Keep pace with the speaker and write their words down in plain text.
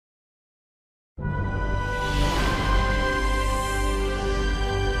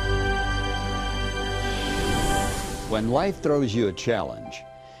When life throws you a challenge,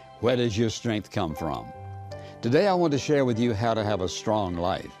 where does your strength come from? Today I want to share with you how to have a strong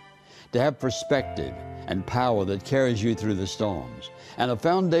life, to have perspective and power that carries you through the storms, and a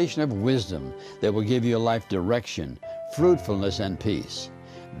foundation of wisdom that will give you a life direction, fruitfulness, and peace.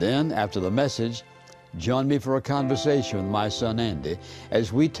 Then, after the message, join me for a conversation with my son Andy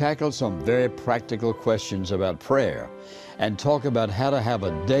as we tackle some very practical questions about prayer and talk about how to have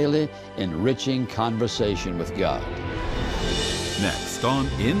a daily, enriching conversation with God. Next on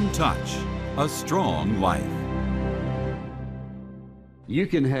In Touch, a strong life. You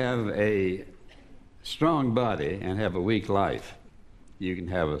can have a strong body and have a weak life. You can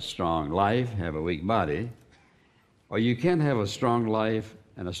have a strong life, have a weak body, or you can have a strong life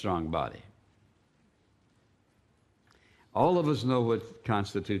and a strong body. All of us know what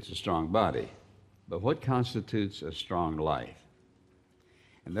constitutes a strong body, but what constitutes a strong life?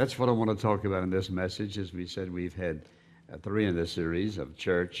 And that's what I want to talk about in this message. As we said, we've had 3 in this series of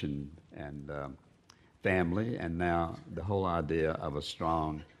church and family, and now the whole idea of a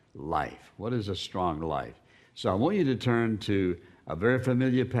strong life. What is a strong life? So I want you to turn to a very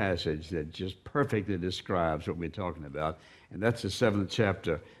familiar passage that just perfectly describes what we're talking about, and that's the 7th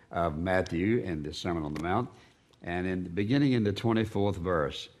chapter of Matthew in the Sermon on the Mount, and beginning in the 24th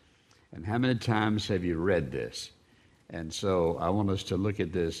verse. And how many times have you read this? And so I want us to look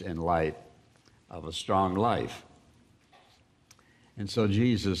at this in light of a strong life. And so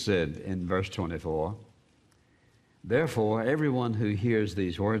Jesus said in verse 24, "Therefore, everyone who hears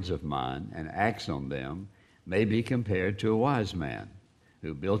these words of mine and acts on them may be compared to a wise man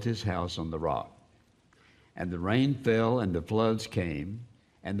who built his house on the rock. And the rain fell, and the floods came,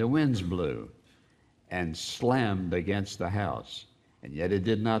 and the winds blew, and slammed against the house. And yet it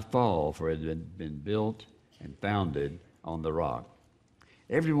did not fall, for it had been built and founded on the rock.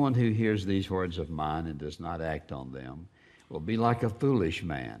 Everyone who hears these words of mine and does not act on them will be like a foolish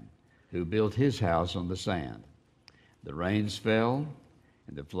man who built his house on the sand. The rains fell,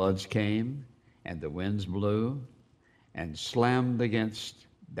 and the floods came, and the winds blew, and slammed against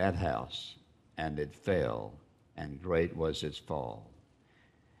that house, and it fell, and great was its fall."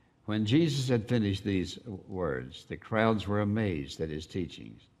 When Jesus had finished these words, the crowds were amazed at his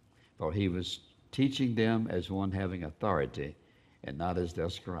teachings, for he was teaching them as one having authority and not as their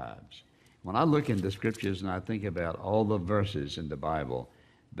scribes. When I look into scriptures and I think about all the verses in the Bible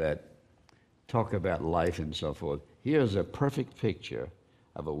that talk about life and so forth, here's a perfect picture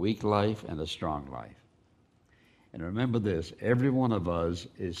of a weak life and a strong life. And remember this, every one of us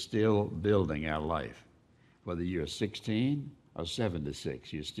is still building our life. Whether you're 16 or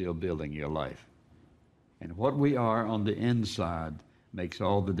 76, you're still building your life. And what we are on the inside makes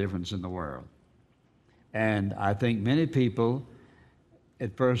all the difference in the world. And I think many people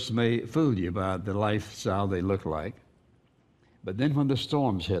at first may fool you by the lifestyle they look like, but then when the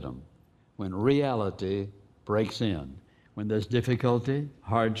storms hit them, when reality breaks in, when there's difficulty,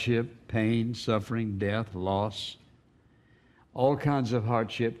 hardship, pain, suffering, death, loss, all kinds of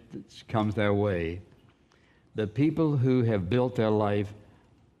hardship that comes their way, the people who have built their life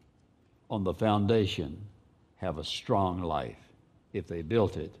on the foundation have a strong life if they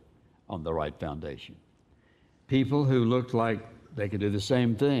built it on the right foundation. People who look like they could do the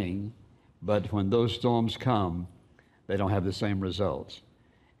same thing, but when those storms come, they don't have the same results.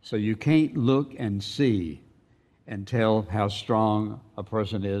 So you can't look and see and tell how strong a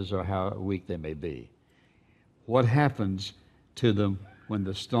person is or how weak they may be. What happens to them when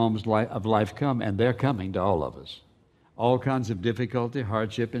the storms of life come, and they're coming to all of us. All kinds of difficulty,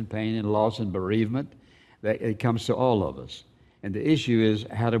 hardship, and pain, and loss, and bereavement, that it comes to all of us. And the issue is,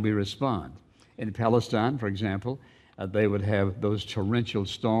 how do we respond? In Palestine, for example, they would have those torrential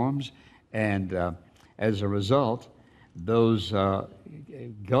storms, and as a result, those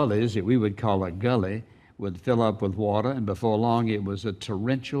gullies that we would call a gully would fill up with water, and before long it was a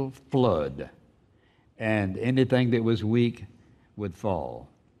torrential flood, and anything that was weak would fall.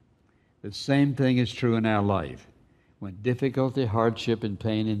 The same thing is true in our life. When difficulty, hardship, and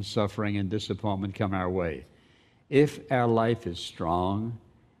pain, and suffering, and disappointment come our way, if our life is strong,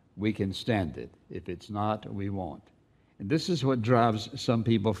 we can stand it. If it's not, we won't. And this is what drives some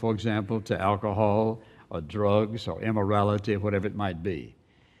people, for example, to alcohol or drugs or immorality or whatever it might be.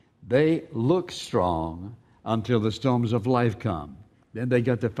 They look strong until the storms of life come. Then they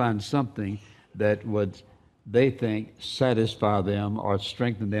got to find something that would, they think, satisfy them or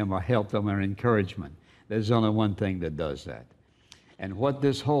strengthen them or help them or encouragement. There's only one thing that does that. And what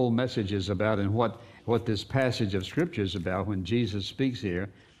this whole message is about, and what this passage of Scripture is about when Jesus speaks here,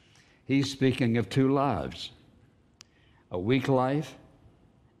 he's speaking of 2 lives, a weak life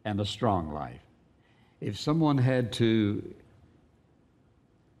and a strong life. If someone had to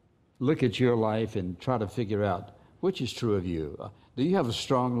look at your life and try to figure out which is true of you, do you have a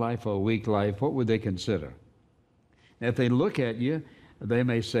strong life or a weak life, what would they consider? Now, if they look at you, they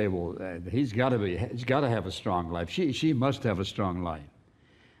may say, well, he's got to have a strong life. She must have a strong life.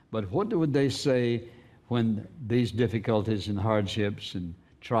 But what would they say when these difficulties and hardships and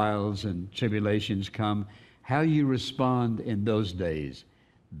trials and tribulations come? How you respond in those days,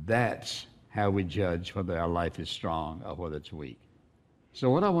 that's how we judge whether our life is strong or whether it's weak. So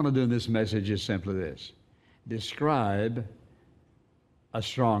what I want to do in this message is simply this. Describe a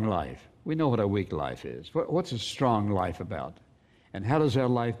strong life. We know what a weak life is. What's a strong life about? And how does our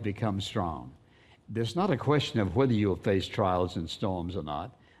life become strong? There's not a question of whether you'll face trials and storms or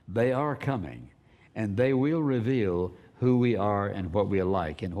not. They are coming, and they will reveal who we are and what we are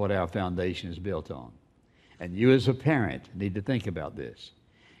like and what our foundation is built on. And you as a parent need to think about this.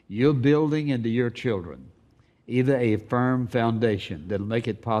 You're building into your children either a firm foundation that'll make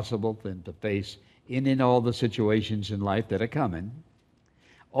it possible for them to face any and all the situations in life that are coming,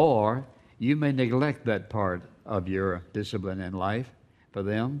 or you may neglect that part of your discipline in life for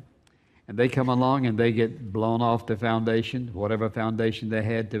them, and they come along and they get blown off the foundation, whatever foundation they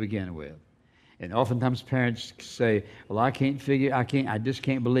had to begin with. And oftentimes parents say, well, I just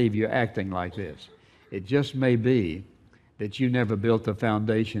can't believe you're acting like this. It just may be that you never built a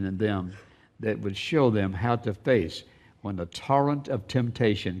foundation in them that would show them how to face when the torrent of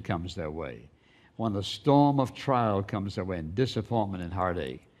temptation comes their way, when the storm of trial comes their way, and disappointment and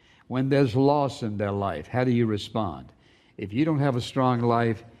heartache, when there's loss in their life. How do you respond? If you don't have a strong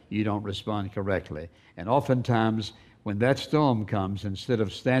life, you don't respond correctly. And oftentimes, when that storm comes, instead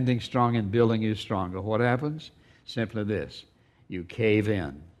of standing strong and building you stronger, what happens? Simply this: you cave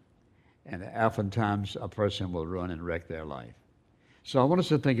in. And oftentimes, a person will ruin and wreck their life. So I want us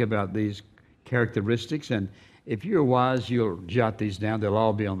to think about these characteristics, and if you're wise, you'll jot these down. They'll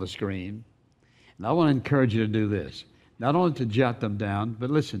all be on the screen. And I want to encourage you to do this. Not only to jot them down, but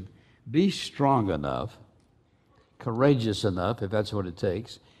listen, be strong enough, courageous enough, if that's what it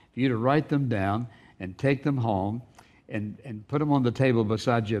takes, for you to write them down and take them home and put them on the table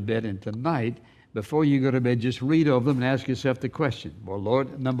beside your bed. And tonight, before you go to bed, just read over them and ask yourself the question. Well,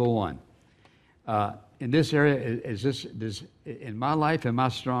 Lord, number one, in this area, in my life, am I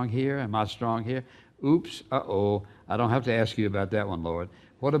strong here? Am I strong here? Oops, I don't have to ask you about that one, Lord.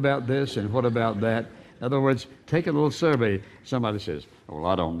 What about this and what about that? In other words, take a little survey. Somebody says, well,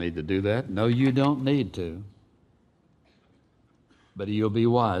 I don't need to do that. No, you don't need to. But you'll be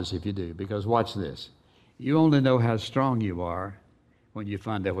wise if you do, because watch this. You only know how strong you are when you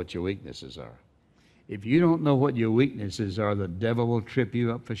find out what your weaknesses are. If you don't know what your weaknesses are, the devil will trip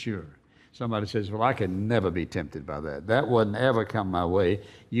you up for sure. Somebody says, well, I can never be tempted by that. That wouldn't ever come my way.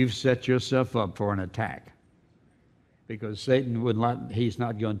 You've set yourself up for an attack, because Satan he's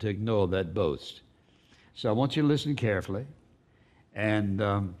not going to ignore that boast. So I want you to listen carefully, and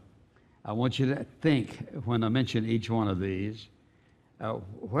I want you to think, when I mention each one of these,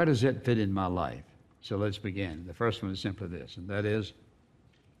 where does it fit in my life? So let's begin. The first one is simply this, and that is,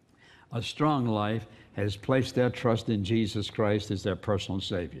 a strong life has placed their trust in Jesus Christ as their personal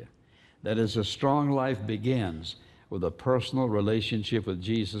Savior. That is, a strong life begins with a personal relationship with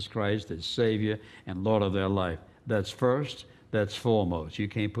Jesus Christ as Savior and Lord of their life. That's first, that's foremost. You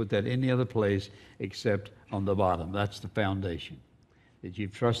can't put that any other place except on the bottom. That's the foundation, that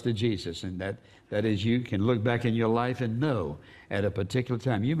you've trusted Jesus, and that is, you can look back in your life and know at a particular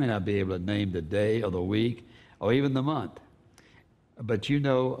time. You may not be able to name the day or the week or even the month, but you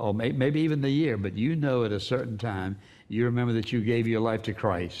know, or maybe even the year, but you know at a certain time, you remember that you gave your life to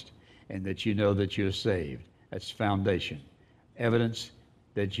Christ and that you know that you're saved. That's foundation, evidence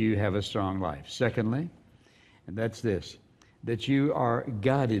that you have a strong life. Secondly, and that's this, that you are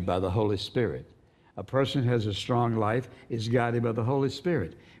guided by the Holy Spirit. A person who has a strong life is guided by the Holy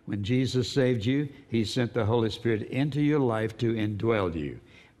Spirit. When Jesus saved you, he sent the Holy Spirit into your life to indwell you.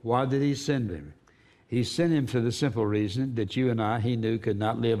 Why did he send him? He sent him for the simple reason that you and I, he knew, could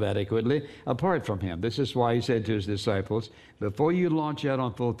not live adequately apart from him. This is why he said to his disciples, before you launch out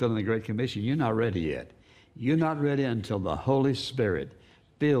on fulfilling the Great Commission, you're not ready yet. You're not ready until the Holy Spirit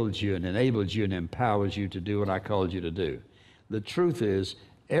builds you and enables you and empowers you to do what I called you to do. The truth is,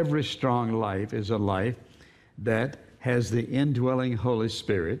 every strong life is a life that has the indwelling Holy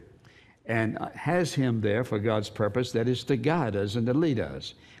Spirit and has him there for God's purpose, that is to guide us and to lead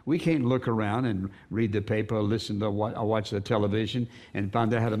us. We can't look around and read the paper or listen to or watch the television and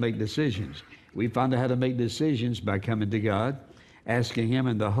find out how to make decisions. We find out how to make decisions by coming to God, asking him,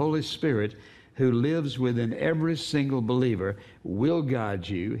 and the Holy Spirit, who lives within every single believer, will guide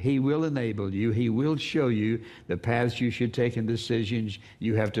you. He will enable you. He will show you the paths you should take and decisions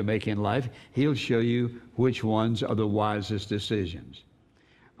you have to make in life. He'll show you which ones are the wisest decisions.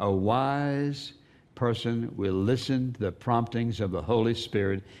 A wise person will listen to the promptings of the Holy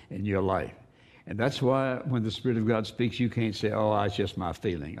Spirit in your life. And that's why when the Spirit of God speaks, you can't say, oh, it's just my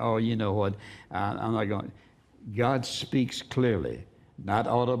feeling. Oh, you know what, I'm not going. God speaks clearly, not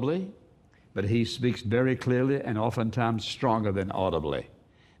audibly, but he speaks very clearly and oftentimes stronger than audibly,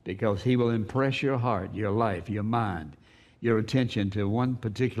 because he will impress your heart, your life, your mind, your attention to one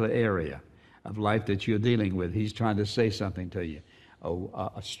particular area of life that you're dealing with. He's trying to say something to you.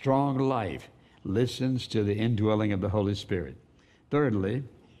 A strong life listens to the indwelling of the Holy Spirit. Thirdly,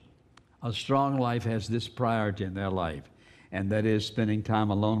 a strong life has this priority in their life, and that is spending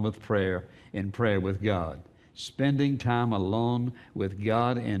time alone with prayer, in prayer with God. Spending time alone with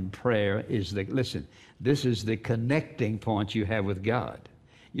God in prayer is this is the connecting point you have with God.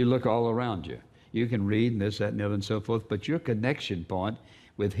 You look all around you. You can read and this, that, and the other, and so forth, but your connection point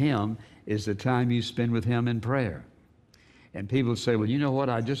with Him is the time you spend with Him in prayer. And people say, well, you know what,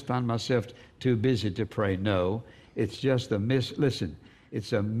 I just found myself too busy to pray. No, it's just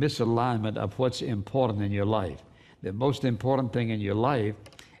it's a misalignment of what's important in your life. The most important thing in your life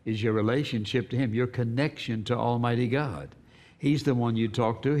is your relationship to Him, your connection to Almighty God. He's the one you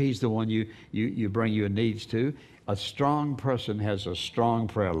talk to. He's the one you bring your needs to. A strong person has a strong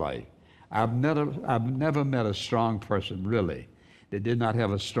prayer life. I've never met a strong person, really, that did not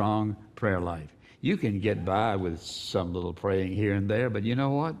have a strong prayer life. You can get by with some little praying here and there, but you know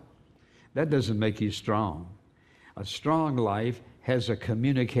what? That doesn't make you strong. A strong life has a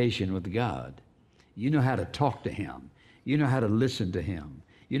communication with God. You know how to talk to Him. You know how to listen to Him.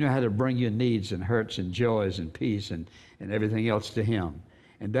 You know how to bring your needs and hurts and joys and peace and everything else to Him.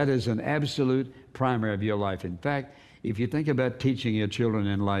 And that is an absolute primary of your life. In fact, if you think about teaching your children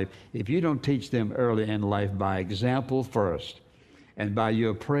in life, if you don't teach them early in life by example first, and by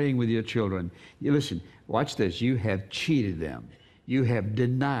your praying with your children, you listen, watch this, you have cheated them. You have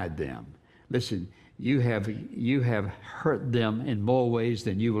denied them. Listen, you have hurt them in more ways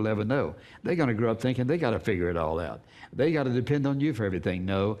than you will ever know. They're going to grow up thinking they got to figure it all out. They got to depend on you for everything.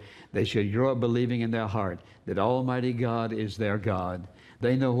 No, they should grow up believing in their heart that Almighty God is their God.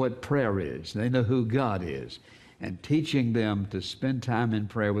 They know what prayer is. They know who God is. And teaching them to spend time in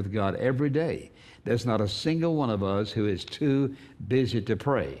prayer with God every day. There's not a single one of us who is too busy to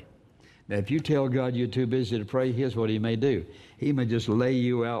pray. Now, if you tell God you're too busy to pray, here's what He may do. He may just lay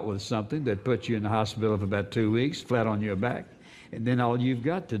you out with something that puts you in the hospital for about 2 weeks, flat on your back, and then all you've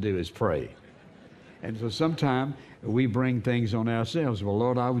got to do is pray. And so sometimes we bring things on ourselves. Well,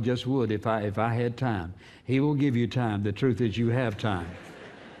 Lord, I just would if I had time. He will give you time. The truth is you have time.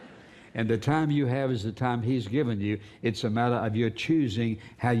 And the time you have is the time He's given you. It's a matter of your choosing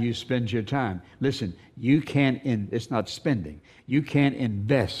how you spend your time. Listen, it's not spending. You can't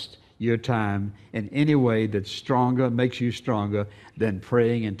invest your time in any way that's stronger, makes you stronger than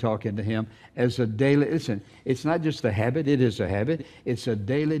praying and talking to Him as a daily. Listen, it's not just a habit. It is a habit. It's a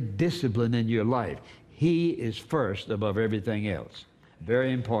daily discipline in your life. He is first above everything else.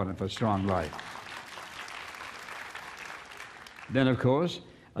 Very important for a strong life. Then, of course,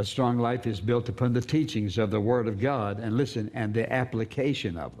 a strong life is built upon the teachings of the Word of God, and listen, and the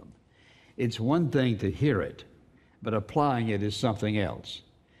application of them. It's one thing to hear it, but applying it is something else.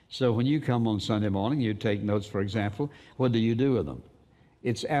 So when you come on Sunday morning, you take notes, for example, what do you do with them?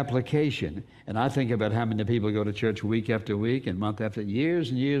 It's application. And I think about how many people go to church week after week and month after years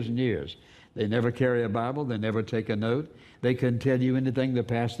and years and years. They never carry a Bible. They never take a note. They couldn't tell you anything the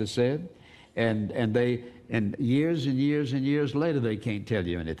pastor said. And years and years and years later, they can't tell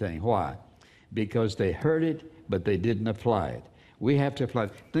you anything. Why? Because they heard it, but they didn't apply it. We have to apply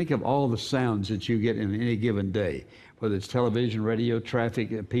it. Think of all the sounds that you get in any given day, whether it's television, radio,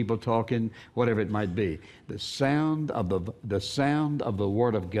 traffic, people talking, whatever it might be. The sound of the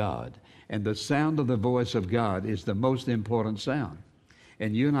Word of God and the sound of the voice of God is the most important sound.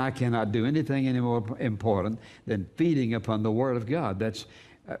 And you and I cannot do anything any more important than feeding upon the Word of God. That's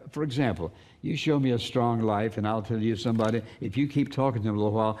for example, you show me a strong life, and I'll tell you somebody, if you keep talking to them a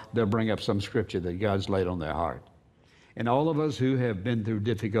little while, they'll bring up some scripture that God's laid on their heart. And all of us who have been through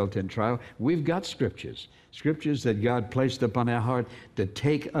difficulty and trial, we've got scriptures that God placed upon our heart to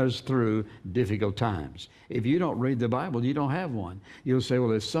take us through difficult times. If you don't read the Bible, you don't have one. You'll say, well,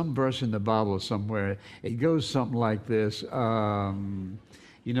 there's some verse in the Bible somewhere. It goes something like this. You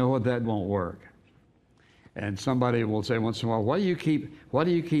know what? That won't work. And somebody will say once in a while, why do you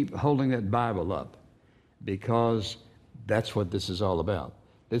keep holding that Bible up? Because that's what this is all about.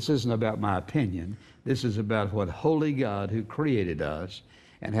 This isn't about my opinion. This is about what holy God, who created us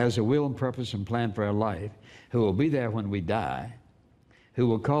and has a will and purpose and plan for our life, who will be there when we die, who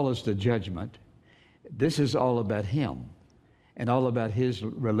will call us to judgment. This is all about him and all about his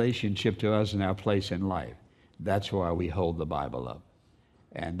relationship to us and our place in life. That's why we hold the Bible up.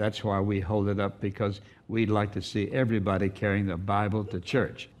 And that's why we hold it up, because we'd like to see everybody carrying the Bible to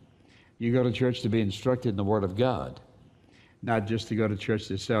church. You go to church to be instructed in the Word of God, not just to go to church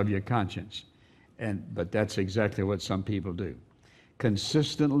to salve your conscience. But that's exactly what some people do.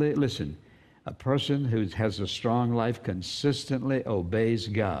 Consistently, listen, a person who has a strong life consistently obeys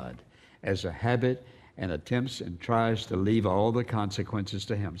God as a habit and attempts and tries to leave all the consequences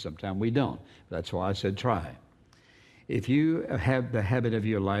to him. Sometimes we don't. That's why I said try. If you have the habit of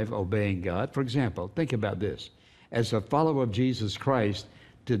your life obeying God, for example, think about this. As a follower of Jesus Christ,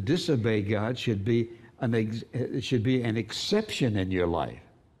 to disobey God should be an exception in your life.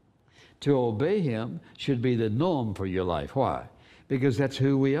 To obey him should be the norm for your life. Why? Because that's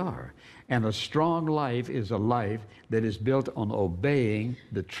who we are. And a strong life is a life that is built on obeying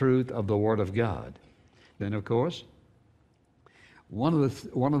the truth of the Word of God. Then, of course, one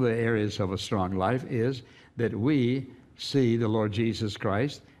of the areas of a strong life is that we see the Lord Jesus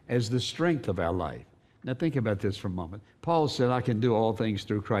Christ as the strength of our life. Now think about this for a moment. Paul said, I can do all things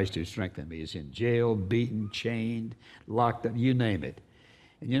through Christ who strengthened me. He's in jail, beaten, chained, locked up, you name it.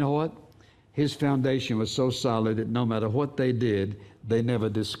 And you know what? His foundation was so solid that no matter what they did, they never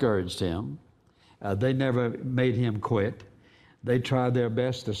discouraged him. They never made him quit. They tried their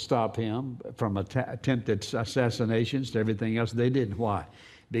best to stop him from attempted assassinations to everything else. They didn't. Why?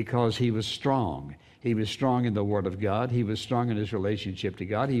 Because he was strong. He was strong in the Word of God. He was strong in his relationship to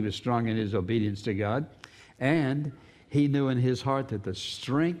God. He was strong in his obedience to God. And he knew in his heart that the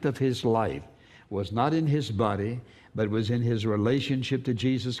strength of his life was not in his body, but was in his relationship to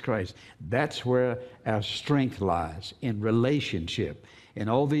Jesus Christ. That's where our strength lies, in relationship. And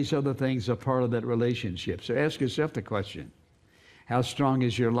all these other things are part of that relationship. So ask yourself the question, how strong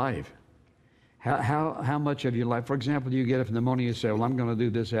is your life? How much of your life, for example, you get up in the morning and say, well, I'm going to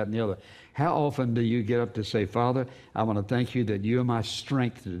do this, that, and the other. How often do you get up to say, Father, I want to thank you that you are my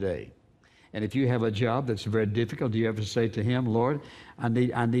strength today? And if you have a job that's very difficult, do you ever say to him, Lord, I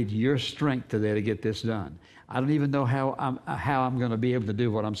need your strength today to get this done. I don't even know how I'm going to be able to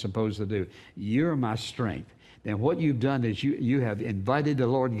do what I'm supposed to do. You're my strength. Then what you've done is you have invited the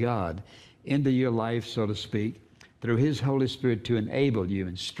Lord God into your life, so to speak, through his Holy Spirit to enable you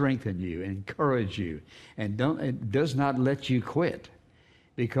and strengthen you, encourage you, and it does not let you quit.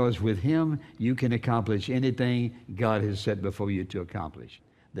 Because with him, you can accomplish anything God has set before you to accomplish.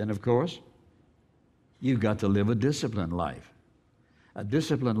 Then, of course, you've got to live a disciplined life. A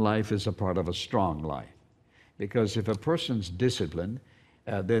disciplined life is a part of a strong life. Because if a person's disciplined,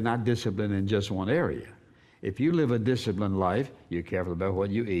 they're not disciplined in just one area. If you live a disciplined life, you're careful about what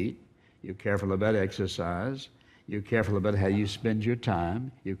you eat, you're careful about exercise, you're careful about how you spend your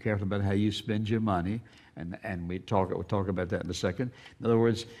time, you're careful about how you spend your money, and we'll talk about that in a second. In other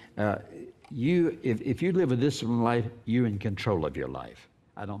words, if you live a disciplined life, you're in control of your life.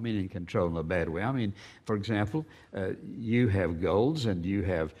 I don't mean in control in a bad way. I mean, for example, you have goals and you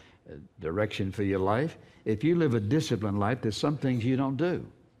have direction for your life. If you live a disciplined life, there's some things you don't do.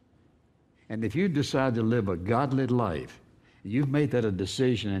 And if you decide to live a godly life, you've made that a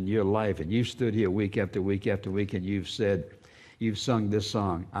decision in your life, and you've stood here week after week after week, and you've sung this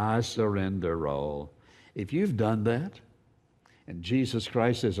song, I surrender all. If you've done that, and Jesus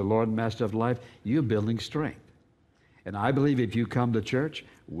Christ is the Lord and Master of life, you're building strength. And I believe if you come to church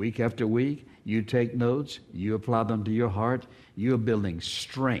week after week, you take notes, you apply them to your heart, you're building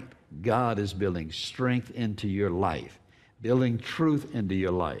strength. God is building strength into your life, building truth into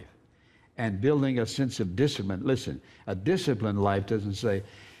your life, and building a sense of discipline. Listen, a disciplined life doesn't say,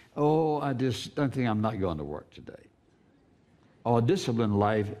 oh, I just don't think I'm not going to work today. Or a disciplined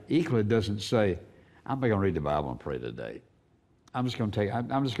life equally doesn't say, I'm not going to read the Bible and pray today. I'm just going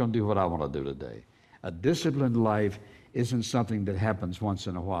to do what I want to do today. A disciplined life isn't something that happens once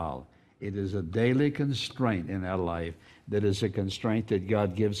in a while. It is a daily constraint in our life that is a constraint that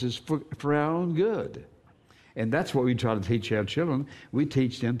God gives us for our own good. And that's what we try to teach our children. We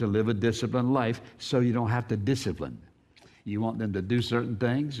teach them to live a disciplined life so you don't have to discipline. You want them to do certain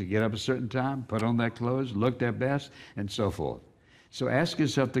things, to get up a certain time, put on their clothes, look their best, and so forth. So ask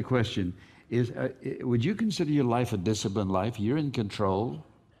yourself the question, would you consider your life a disciplined life? You're in control?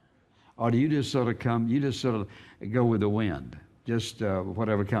 Or do you just sort of go with the wind, just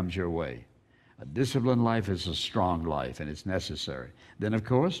whatever comes your way? A disciplined life is a strong life, and it's necessary. Then, of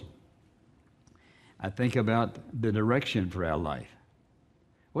course, I think about the direction for our life.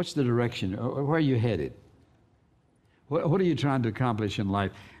 What's the direction? Where are you headed? What are you trying to accomplish in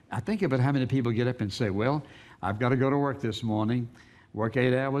life? I think about how many people get up and say, well, I've got to go to work this morning, work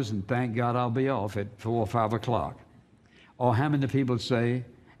 8 hours, and thank God I'll be off at 4 or 5 o'clock. Or how many people say,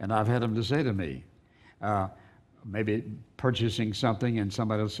 and I've had them to say to me, maybe purchasing something, and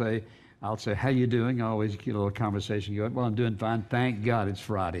somebody will say, I'll say, how you doing? I always get a little conversation going. Well, I'm doing fine. Thank God it's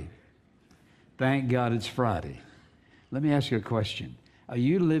Friday. Thank God it's Friday. Let me ask you a question. Are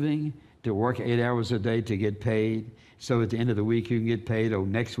you living to work 8 hours a day to get paid, so at the end of the week you can get paid, or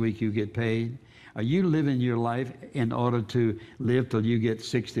next week you get paid? Are you living your life in order to live till you get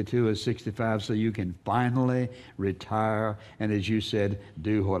 62 or 65 so you can finally retire and, as you said,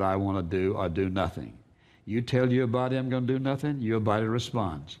 do what I want to do or do nothing? You tell your body I'm going to do nothing, your body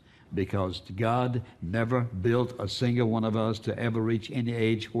responds, because God never built a single one of us to ever reach any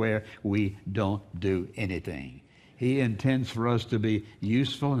age where we don't do anything. He intends for us to be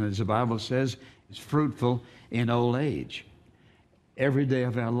useful, and as the Bible says, is fruitful in old age. Every day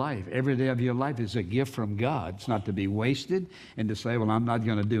of our life, every day of your life is a gift from God. It's not to be wasted and to say, well, I'm not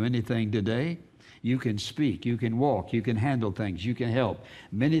going to do anything today. You can speak, you can walk, you can handle things, you can help.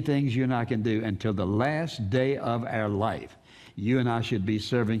 Many things you and I can do until the last day of our life. You and I should be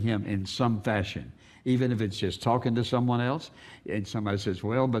serving Him in some fashion, even if it's just talking to someone else. And somebody says,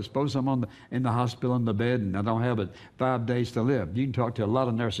 well, but suppose I'm in the hospital in the bed and I don't have but 5 days to live. You can talk to a lot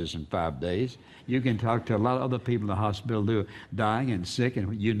of nurses in 5 days. You can talk to a lot of other people in the hospital who are dying and sick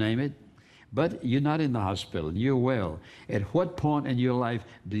and you name it. But you're not in the hospital. You're well. At what point in your life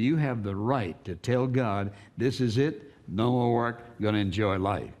do you have the right to tell God, this is it, no more work, going to enjoy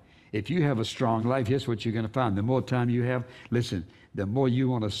life? If you have a strong life, here's what you're going to find. The more time you have, listen, the more you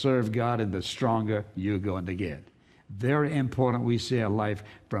want to serve God and the stronger you're going to get. Very important we see our life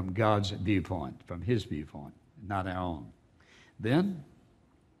from God's viewpoint, from His viewpoint, not our own. Then,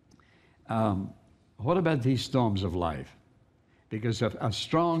 what about these storms of life? Because a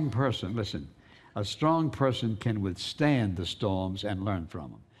strong person, listen, a strong person can withstand the storms and learn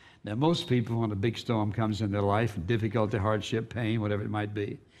from them. Now, most people, when a big storm comes in their life, difficulty, hardship, pain, whatever it might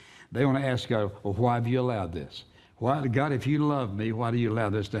be, they want to ask God, well, why have you allowed this? Why, God, if you love me, why do you allow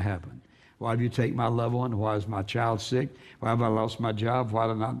this to happen? Why have you taken my loved one? Why is my child sick? Why have I lost my job? Why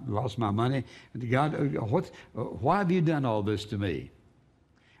have I not lost my money? God, why have you done all this to me?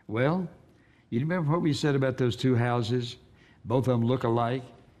 Well, you remember what we said about those two houses? Both of them look alike.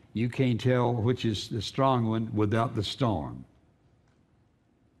 You can't tell which is the strong one without the storm.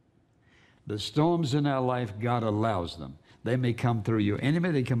 The storms in our life, God allows them. They may come through your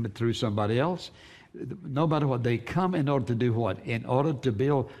enemy. They come through somebody else. No matter what, they come in order to do what? In order to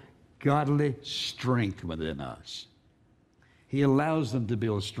build godly strength within us. He allows them to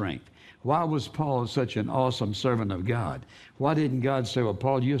build strength. Why was Paul such an awesome servant of God? Why didn't God say, well,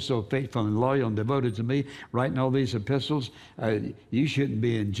 Paul, you're so faithful and loyal and devoted to me, writing all these epistles. You shouldn't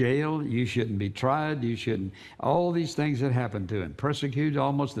be in jail. You shouldn't be tried. You shouldn't. All these things that happened to him. Persecuted,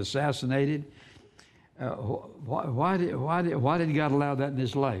 almost assassinated. Why did God allow that in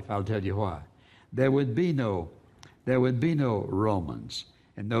his life? I'll tell you why. There would be no Romans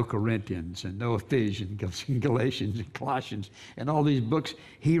and no Corinthians and no Ephesians and Galatians and Colossians and all these books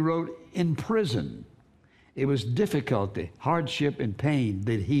he wrote in prison. It was difficulty, hardship, and pain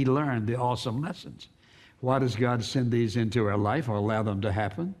that he learned the awesome lessons. Why does God send these into our life or allow them to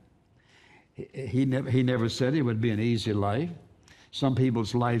happen? He never said it would be an easy life. Some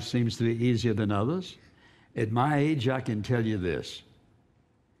people's life seems to be easier than others. At my age, I can tell you this.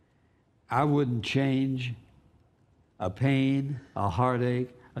 I wouldn't change a pain, a heartache,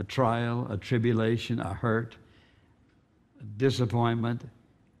 a trial, a tribulation, a hurt, a disappointment,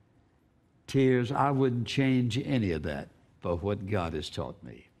 tears. I wouldn't change any of that for what God has taught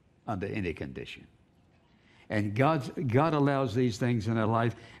me under any condition. And God allows these things in our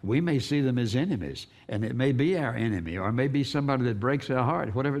life. We may see them as enemies, and it may be our enemy, or it may be somebody that breaks our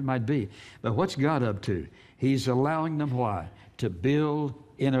heart, whatever it might be. But what's God up to? He's allowing them, why? To build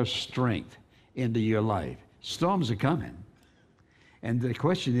inner strength into your life. Storms are coming. And the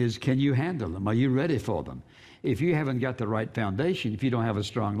question is, can you handle them? Are you ready for them? If you haven't got the right foundation, if you don't have a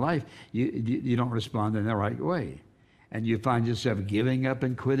strong life, you don't respond in the right way. And you find yourself giving up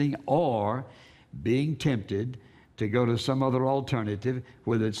and quitting, or being tempted to go to some other alternative,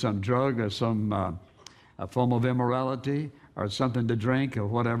 whether it's some drug or some a form of immorality or something to drink or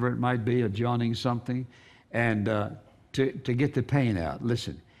whatever it might be, or joining something, and to get the pain out.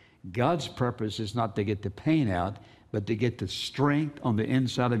 Listen, God's purpose is not to get the pain out, but to get the strength on the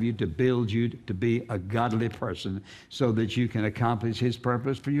inside of you to build you to be a godly person so that you can accomplish His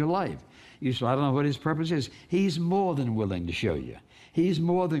purpose for your life. You say, I don't know what His purpose is. He's more than willing to show you. He's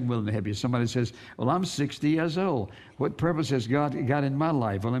more than willing to help you. Somebody says, well, I'm 60 years old. What purpose has God got in my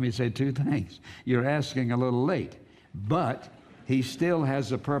life? Well, let me say two things. You're asking a little late, but He still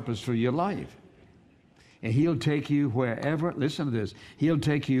has a purpose for your life. And He'll take you wherever, listen to this, He'll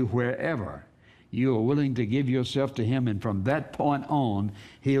take you wherever you are willing to give yourself to Him, and from that point on,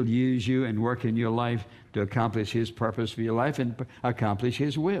 He'll use you and work in your life to accomplish His purpose for your life and accomplish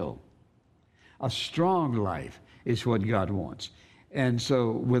His will. A strong life is what God wants. And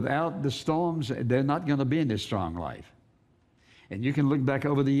so without the storms, they're not going to be in this strong life. And you can look back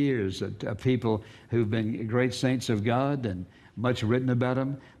over the years at people who've been great saints of God, and much written about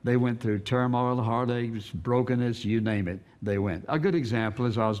them. They went through turmoil, heartaches, brokenness, you name it, they went. A good example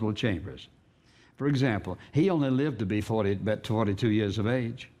is Oswald Chambers. For example, he only lived to be about 42 years of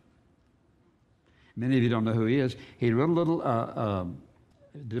age. Many of you don't know who he is. He wrote a little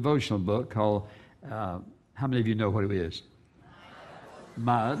devotional book called, how many of you know what it is?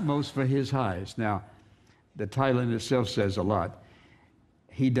 My Utmost for His Highest. Now, the title in itself says a lot.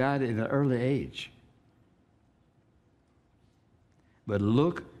 He died at an early age. But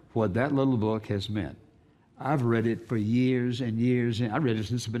look what that little book has meant. I've read it for years and years, and I read it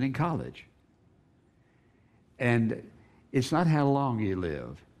since I've been in college. And it's not how long you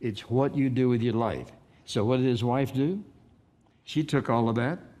live, it's what you do with your life. So what did his wife do? She took all of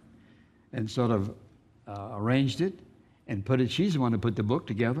that and sort of arranged it and put it, she's the one who put the book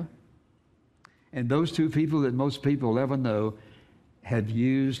together. And those two people that most people ever know have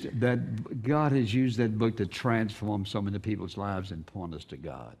used that, God has used that book to transform so many people's lives and point us to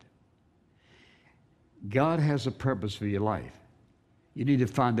God. God has a purpose for your life. You need to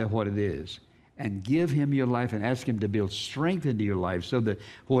find out what it is and give Him your life and ask Him to build strength into your life so that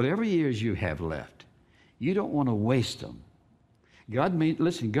whatever years you have left, you don't want to waste them. God means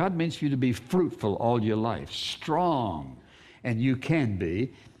for you to be fruitful all your life, strong, and you can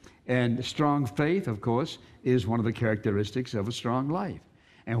be. And strong faith, of course, is one of the characteristics of a strong life.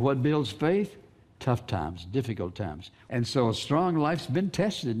 And what builds faith? Tough times, difficult times. And so a strong life's been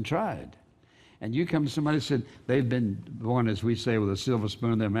tested and tried. And you come to somebody and said, they've been born, as we say, with a silver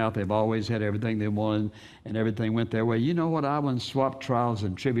spoon in their mouth. They've always had everything they wanted, and everything went their way. You know what? I wouldn't swap trials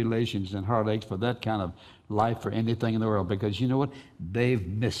and tribulations and heartaches for that kind of life for anything in the world, because you know what? They've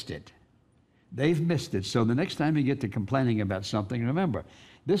missed it. They've missed it. So the next time you get to complaining about something, remember,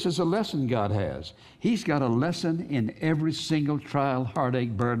 this is a lesson God has. He's got a lesson in every single trial,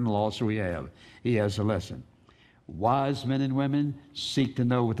 heartache, burden, loss we have. He has a lesson. Wise men and women seek to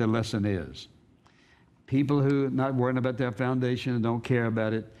know what the lesson is. People who are not worrying about their foundation and don't care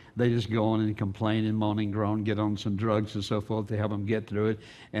about it, they just go on and complain and moan and groan, get on some drugs and so forth to help them get through it,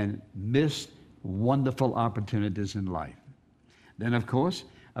 and miss wonderful opportunities in life. Then, of course,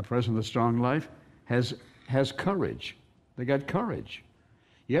 a person with a strong life has courage. They got courage.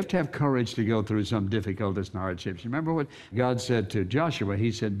 You have to have courage to go through some difficulties and hardships. Remember what God said to Joshua?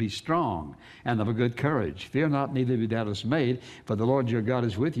 He said, be strong and of a good courage. Fear not, neither be thou dismayed, for the Lord your God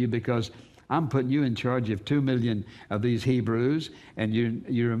is with you, because I'm putting you in charge of 2 million of these Hebrews, and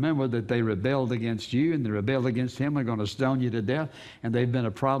you remember that they rebelled against you, and they rebelled against Him. They're going to stone you to death, and they've been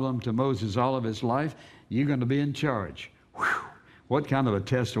a problem to Moses all of his life. You're going to be in charge. Whew. What kind of a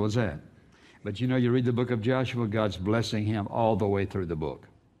test was that? But you know, you read the book of Joshua, God's blessing him all the way through the book.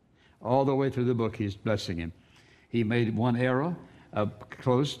 All the way through the book, He's blessing him. He made one error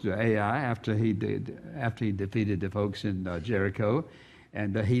close to Ai after he defeated the folks in Jericho,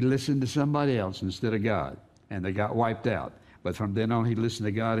 and he listened to somebody else instead of God, and they got wiped out. But from then on, he listened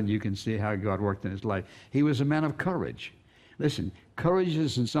to God, and you can see how God worked in his life. He was a man of courage. Listen, courage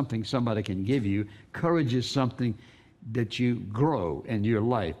isn't something somebody can give you. Courage is something that you grow in your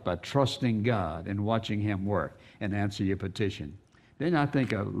life by trusting God and watching Him work and answer your petition. Then I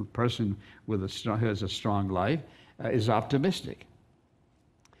think a person who has a strong life is optimistic.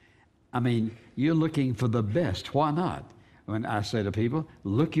 I mean, you're looking for the best. Why not? When I say to people,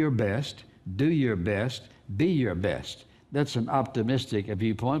 look your best, do your best, be your best. That's an optimistic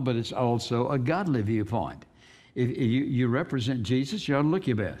viewpoint, but it's also a godly viewpoint. If you represent Jesus, you ought to look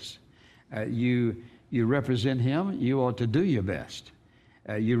your best. You represent Him, you ought to do your best.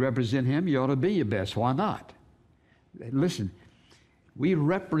 You represent Him, you ought to be your best. Why not? Listen, we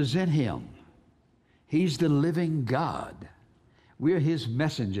represent Him. He's the living God. We're His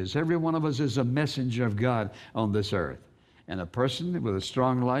messengers. Every one of us is a messenger of God on this earth. And a person with a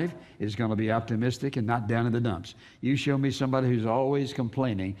strong life is going to be optimistic and not down in the dumps. You show me somebody who's always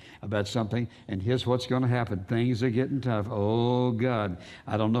complaining about something, and here's what's going to happen. Things are getting tough. Oh, God,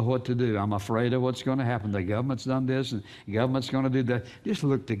 I don't know what to do. I'm afraid of what's going to happen. The government's done this, and the government's going to do that. Just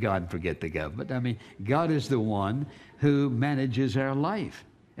look to God and forget the government. I mean, God is the one who manages our life,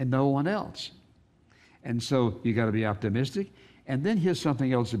 and no one else. And so you got to be optimistic. And then here's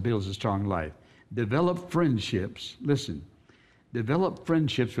something else that builds a strong life. Develop friendships. Listen. Develop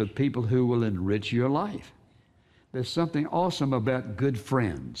friendships with people who will enrich your life. There's something awesome about good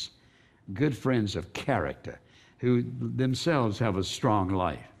friends of character, who themselves have a strong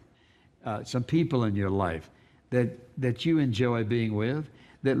life. Some people in your life that you enjoy being with,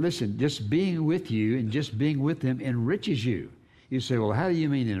 that, listen, just being with you and just being with them enriches you. You say, well, how do you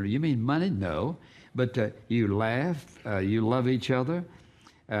mean enrich? You mean money? No. But you laugh, you love each other,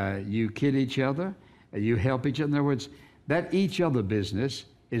 you kid each other, you help each other. In other words, that each other business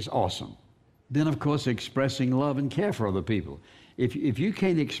is awesome. Then, of course, expressing love and care for other people. If you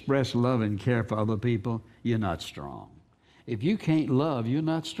can't express love and care for other people, you're not strong. If you can't love, you're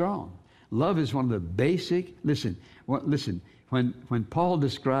not strong. Love is one of the basic, listen, when Paul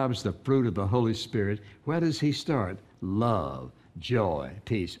describes the fruit of the Holy Spirit, where does he start? Love, joy,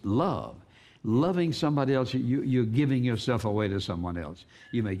 peace, love. Loving somebody else, you're giving yourself away to someone else.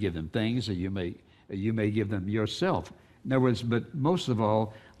 You may give them things, or you may give them yourself. In other words, but most of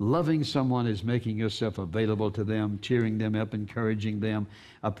all, loving someone is making yourself available to them, cheering them up, encouraging them.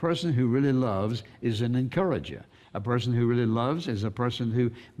 A person who really loves is an encourager. A person who really loves is a person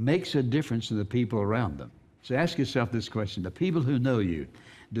who makes a difference to the people around them. So ask yourself this question. The people who know you,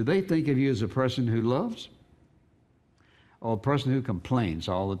 do they think of you as a person who loves, or a person who complains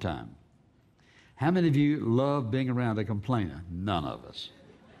all the time? How many of you love being around a complainer? None of us.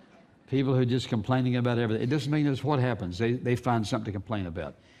 People who are just complaining about everything. It doesn't mean that's what happens. They find something to complain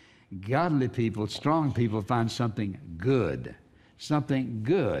about. Godly people, strong people, find something good,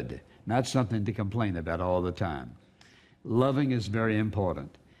 not something to complain about all the time. Loving is very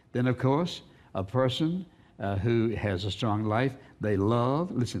important. Then, of course, a person who has a strong life, they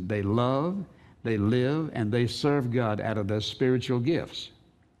love, they live, and they serve God out of their spiritual gifts.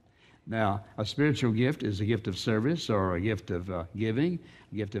 Now, a spiritual gift is a gift of service or a gift of giving,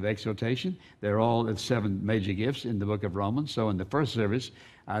 a gift of exhortation. They're all 7 major gifts in the book of Romans. So in the first service,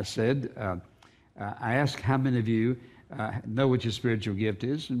 I said, I asked how many of you know what your spiritual gift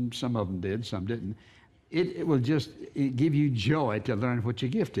is, and some of them did, some didn't. It will just give you joy to learn what your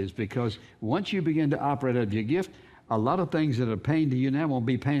gift is, because once you begin to operate out of your gift, a lot of things that are pain to you now won't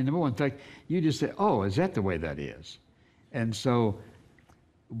be pain anymore. In fact, you just say, oh, is that the way that is? And so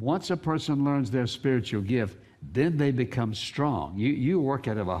once a person learns their spiritual gift, then they become strong. You work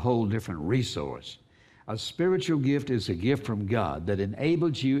out of a whole different resource. A spiritual gift is a gift from God that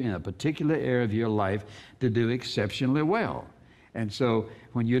enables you in a particular area of your life to do exceptionally well. And so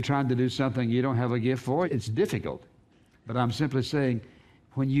when you're trying to do something you don't have a gift for, it's difficult. But I'm simply saying,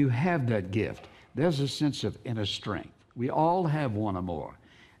 when you have that gift, there's a sense of inner strength. We all have one or more.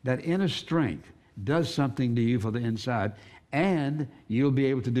 That inner strength does something to you for the inside, and you'll be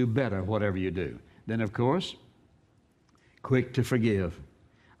able to do better whatever you do. Then, of course, quick to forgive.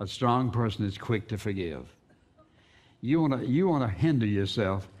 A strong person is quick to forgive. You want to hinder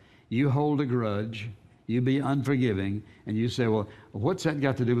yourself. You hold a grudge. You be unforgiving, and you say, well, what's that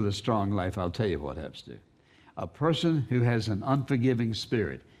got to do with a strong life? I'll tell you what happens to. A person who has an unforgiving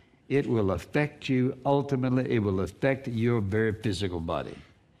spirit, it will affect you. Ultimately, it will affect your very physical body.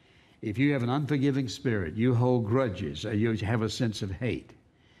 If you have an unforgiving spirit, you hold grudges, or you have a sense of hate.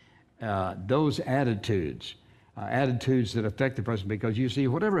 Those attitudes that affect the person, because you see,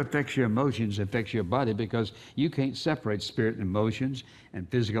 whatever affects your emotions affects your body, because you can't separate spirit and emotions and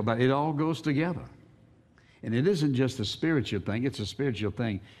physical body. It all goes together. And it isn't just a spiritual thing. It's a spiritual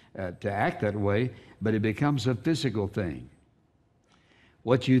thing to act that way, but it becomes a physical thing.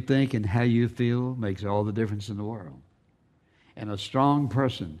 What you think and how you feel makes all the difference in the world. And a strong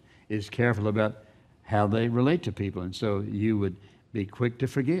person is careful about how they relate to people, and so you would be quick to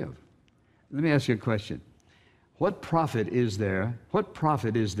forgive. Let me ask you a question. What profit is there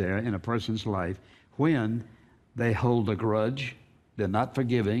in a person's life when they hold a grudge, they're not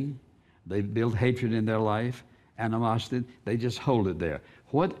forgiving, they build hatred in their life, animosity, they just hold it there?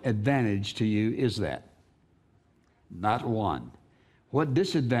 What advantage to you is that? Not one. What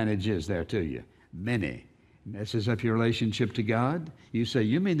disadvantage is there to you? Many. It messes up your relationship to God. You say,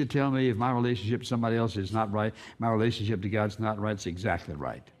 you mean to tell me if my relationship to somebody else is not right, my relationship to God's not right? It's exactly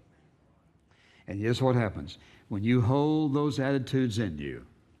right. And here's what happens. When you hold those attitudes in you,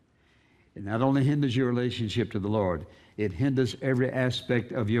 It not only hinders your relationship to the Lord, it hinders every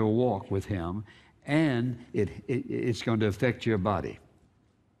aspect of your walk with Him, and it's going to affect your body.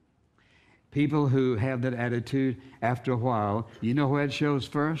 People who have that attitude, after a while, you know where it shows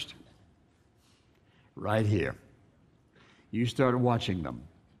first? Right here. You start watching them.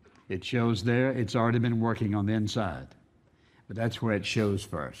 It shows there. It's already been working on the inside. But that's where it shows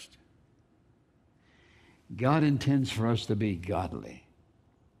first. God intends for us to be godly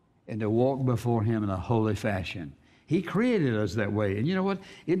and to walk before Him in a holy fashion. He created us that way. And you know what?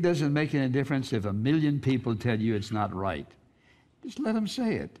 It doesn't make any difference if 1,000,000 people tell you it's not right. Just let them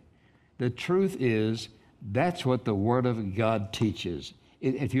say it. The truth is, that's what the Word of God teaches.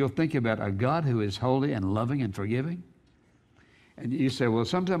 If you'll think about a God who is holy and loving and forgiving, and you say, well,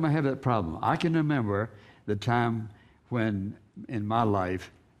 sometimes I have that problem. I can remember the time when in my life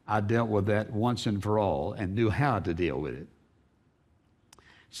I dealt with that once and for all and knew how to deal with it.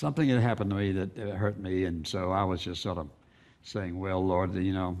 Something had happened to me that hurt me, and so I was just sort of saying, well, Lord,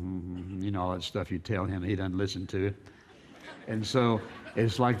 you know all that stuff you tell Him, He doesn't listen to it. And so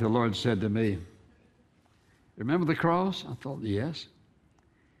it's like the Lord said to me, remember the cross? I thought, yes.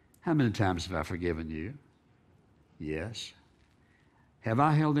 How many times have I forgiven you? Yes. Have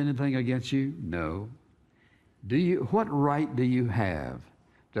I held anything against you? No. What right do you have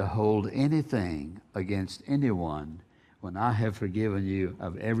to hold anything against anyone when I have forgiven you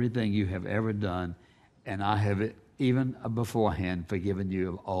of everything you have ever done, and I have even beforehand forgiven you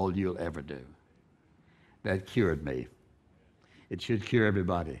of all you'll ever do? That cured me. It should cure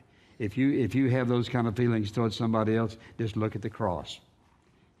everybody. If you have those kind of feelings towards somebody else, just look at the cross.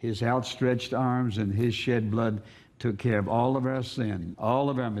 His outstretched arms and His shed blood took care of all of our sin, all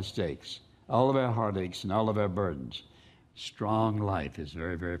of our mistakes, all of our heartaches, and all of our burdens. Strong life is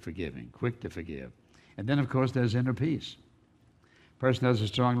very, very forgiving, quick to forgive. And then, of course, there's inner peace. A person who has a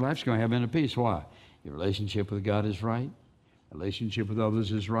strong life is going to have inner peace. Why? Your relationship with God is right. Relationship with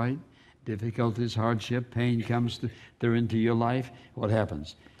others is right. Difficulties, hardship, pain comes through into your life. What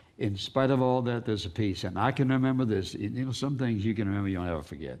happens? In spite of all that, there's a peace. And I can remember this. Some things you can remember you'll never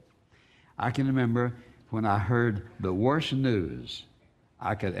forget. I can remember when I heard the worst news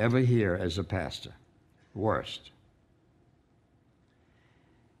I could ever hear as a pastor. Worst.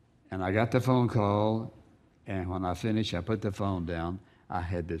 And I got the phone call, and when I finished, I put the phone down. I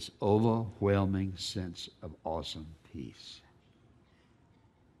had this overwhelming sense of awesome peace.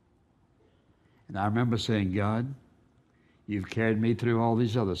 And I remember saying, God, you've carried me through all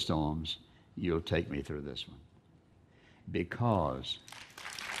these other storms. You'll take me through this one. Because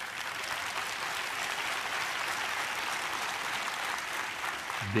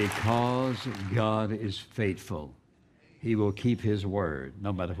God is faithful. He will keep His word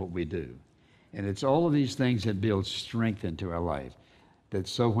no matter what we do. And it's all of these things that build strength into our life. That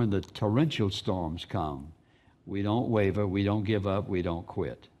so when the torrential storms come, we don't waver, we don't give up, we don't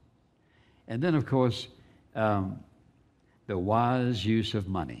quit. And then, of course, the wise use of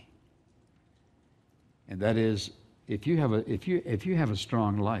money. And that is, if you have a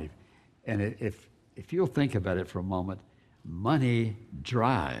strong life, and if you'll think about it for a moment, money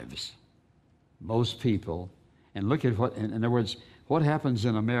drives most people. And look at in other words, what happens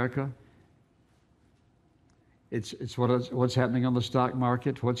in America? It's what's happening on the stock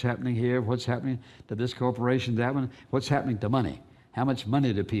market, what's happening here, what's happening to this corporation, that one, what's happening to money. How much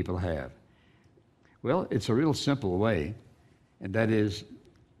money do people have? Well, it's a real simple way, and that is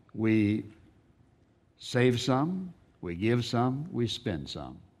we save some, we give some, we spend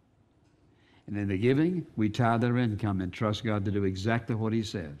some. And in the giving, we tithe our income and trust God to do exactly what He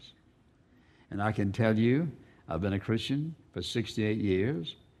says. And I can tell you, I've been a Christian for 68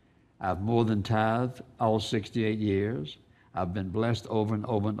 years. I've more than tithed all 68 years. I've been blessed over and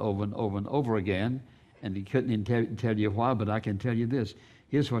over and over and over and over again. And he couldn't even tell you why, but I can tell you this.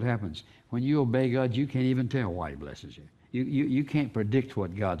 Here's what happens. When you obey God, you can't even tell why He blesses you. You can't predict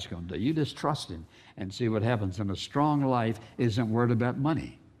what God's going to do. You just trust Him and see what happens. And a strong life isn't worried about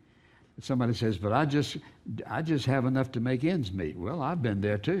money. Somebody says, but I just have enough to make ends meet. Well, I've been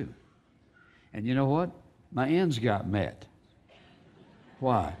there too. And you know what? My ends got met.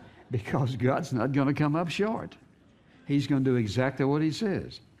 Why? Because God's not going to come up short. He's going to do exactly what He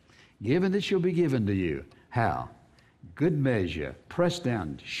says. Give and it shall be given to you. How? Good measure, pressed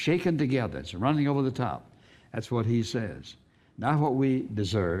down, shaken together. It's running over the top. That's what He says. Not what we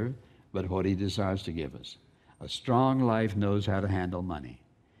deserve, but what He desires to give us. A strong life knows how to handle money,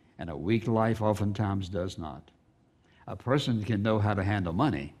 and a weak life oftentimes does not. A person can know how to handle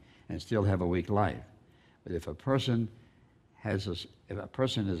money and still have a weak life. But if a person has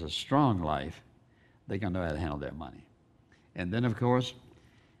a strong life, they're going to know how to handle their money. And then, of course,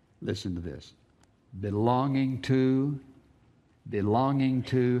 Listen to this. Belonging to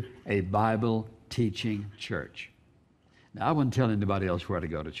a Bible teaching church. Now, I wouldn't tell anybody else where to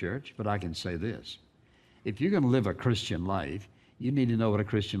go to church, but I can say this. If you're going to live a Christian life, you need to know what a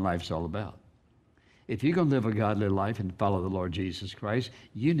Christian life's all about. If you're going to live a godly life and follow the Lord Jesus Christ,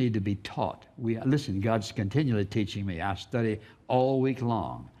 you need to be taught. Listen, God's continually teaching me. I study all week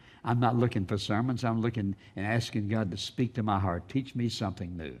long. I'm not looking for sermons. I'm looking and asking God to speak to my heart. Teach me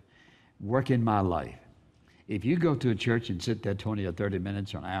something new. Work in my life. If you go to a church and sit there 20 or 30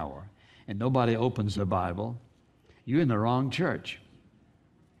 minutes or an hour and nobody opens the Bible, you're in the wrong church.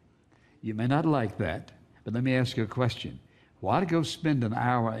 You may not like that, but let me ask you a question. Why go spend an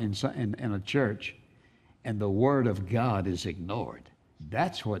hour in a church and the Word of God is ignored?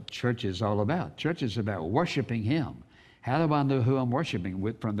 That's what church is all about. Church is about worshiping Him. How do I know who I'm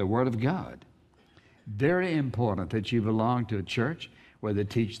worshiping? From the Word of God. Very important that you belong to a church where they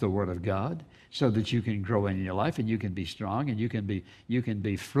teach the Word of God so that you can grow in your life and you can be strong and you can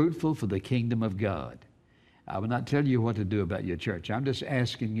be fruitful for the kingdom of God. I will not tell you what to do about your church. I'm just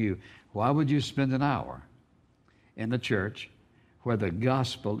asking you, why would you spend an hour in a church where the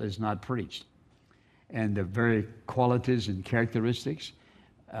gospel is not preached? And the very qualities and characteristics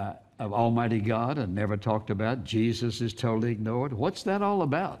of Almighty God are never talked about. Jesus is totally ignored. What's that all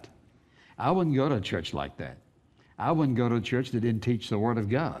about? I wouldn't go to a church like that. I wouldn't go to a church that didn't teach the Word of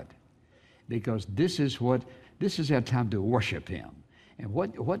God, because this is our time to worship Him. And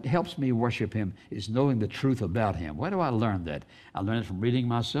what helps me worship Him is knowing the truth about Him. Where do I learn that? I learn it from reading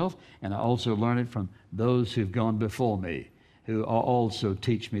myself, and I also learn it from those who've gone before me, who also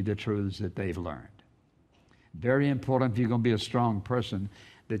teach me the truths that they've learned. Very important if you're going to be a strong person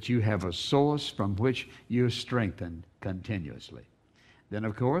that you have a source from which you're strengthened continuously. Then,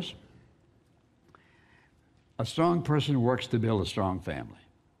 of course, a strong person works to build a strong family.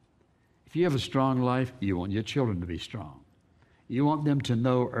 If you have a strong life, you want your children to be strong. You want them to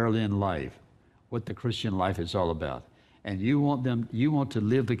know early in life what the Christian life is all about. And you want to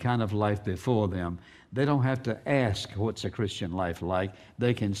live the kind of life before them. They don't have to ask what's a Christian life like.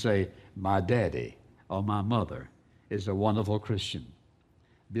 They can say, my daddy or my mother is a wonderful Christian.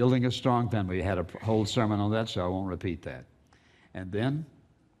 Building a strong family. We had a whole sermon on that, so I won't repeat that. And then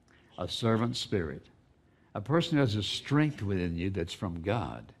a servant spirit. A person who has a strength within you that's from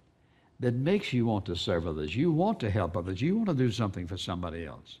God, that makes you want to serve others. You want to help others. You want to do something for somebody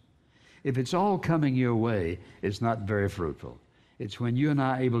else. If it's all coming your way, it's not very fruitful. It's when you and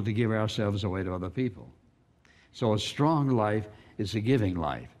I are able to give ourselves away to other people. So a strong life is a giving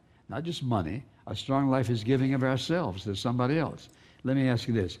life. Not just money. A strong life is giving of ourselves to somebody else. Let me ask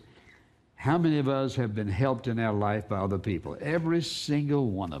you this. How many of us have been helped in our life by other people? Every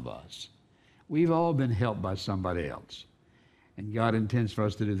single one of us. We've all been helped by somebody else. And God intends for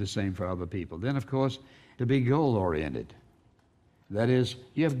us to do the same for other people. Then, of course, to be goal-oriented. That is,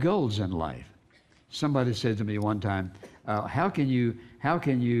 you have goals in life. Somebody said to me one time, how can you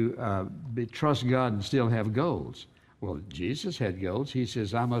trust God and still have goals? Well, Jesus had goals. He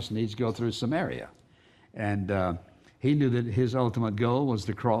says, I must needs go through Samaria. And he knew that his ultimate goal was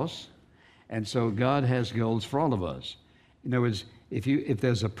the cross. And so God has goals for all of us. In other words, if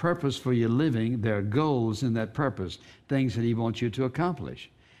there's a purpose for your living, there are goals in that purpose, things that He wants you to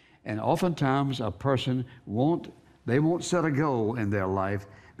accomplish. And oftentimes a person won't set a goal in their life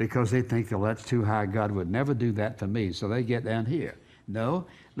because they think, well, that's too high. God would never do that for me. So they get down here. No.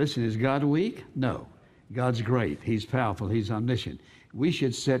 Listen, is God weak? No. God's great. He's powerful. He's omniscient. We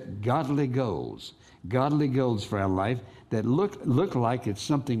should set godly goals for our life that look like it's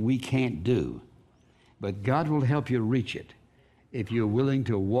something we can't do. But God will help you reach it if you're willing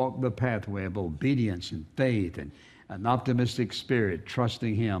to walk the pathway of obedience and faith and an optimistic spirit,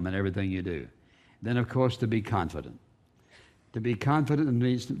 trusting Him in everything you do. Then, of course, to be confident. To be confident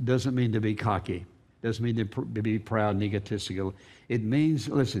doesn't mean to be cocky. Doesn't mean to be proud and egotistical. It means,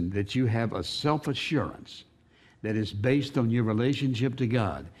 listen, that you have a self-assurance that is based on your relationship to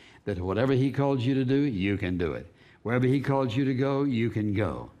God, that whatever He calls you to do, you can do it. Wherever He calls you to go, you can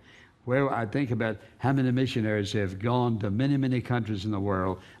go. Where I think about how many missionaries have gone to many, many countries in the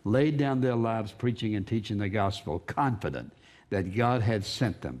world, laid down their lives preaching and teaching the gospel, confident that God had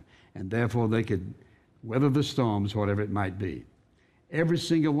sent them, and therefore they could weather the storms, whatever it might be. Every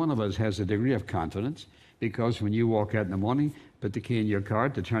single one of us has a degree of confidence, because when you walk out in the morning, put the key in your car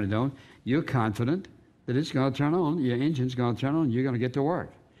to turn it on, you're confident that it's going to turn on, your engine's going to turn on, you're going to get to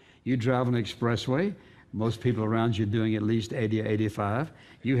work. You drive on an expressway, most people around you doing at least 80 or 85.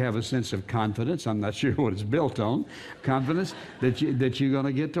 You have a sense of confidence, I'm not sure what it's built on, confidence that you're going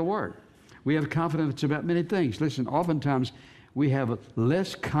to get to work. We have confidence about many things. Listen, oftentimes we have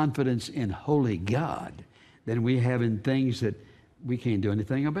less confidence in holy God than we have in things that we can't do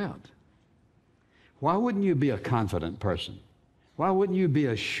anything about. Why wouldn't you be a confident person? Why wouldn't you be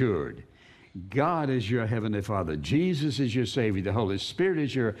assured? God is your Heavenly Father. Jesus is your Savior. The Holy Spirit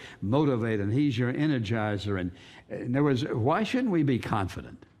is your motivator, and He's your energizer. And in other words, why shouldn't we be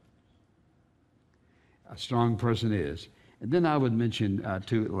confident? A strong person is. And then I would mention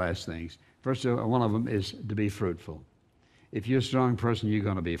two last things. First, one of them is to be fruitful. If you're a strong person, you're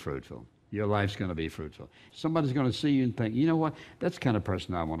going to be fruitful. Your life's going to be fruitful. Somebody's going to see you and think, you know what? That's the kind of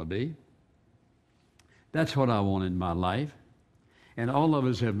person I want to be. That's what I want in my life. And all of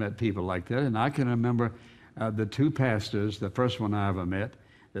us have met people like that. And I can remember the two pastors, the first one I ever met,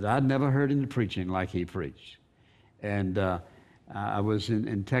 that I'd never heard him preaching like he preached. And I was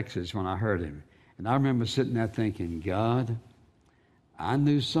in Texas when I heard him. And I remember sitting there thinking, God, I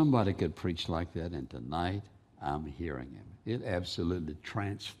knew somebody could preach like that, and tonight I'm hearing him. It absolutely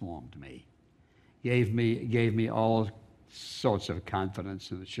transformed me. Gave me all sorts of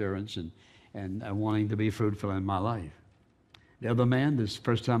confidence and assurance and wanting to be fruitful in my life. The other man, this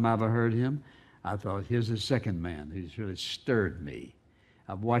first time I ever heard him, I thought, here's the second man who's really stirred me.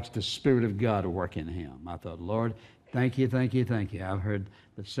 I've watched the Spirit of God work in him. I thought, Lord, thank you, thank you, thank you. I've heard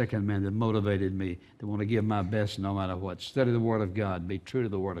the second man that motivated me to want to give my best no matter what. Study the Word of God, be true to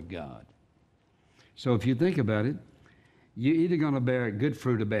the Word of God. So if you think about it, you're either going to bear good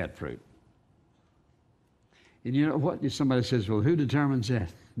fruit or bad fruit. And you know what? Somebody says, well, who determines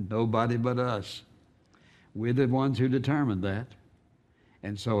that? Nobody but us. We're the ones who determine that.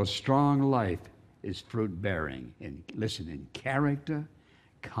 And so a strong life is fruit-bearing. And listen, in character,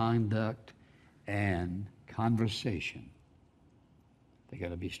 conduct, and conversation. They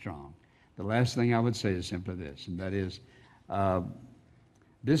got to be strong. The last thing I would say is simply this, and that is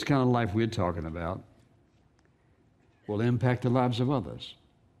this kind of life we're talking about will impact the lives of others.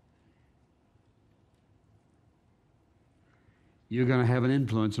 You're going to have an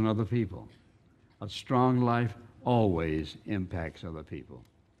influence on other people. A strong life always impacts other people.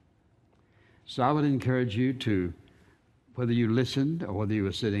 So I would encourage you to, whether you listened or whether you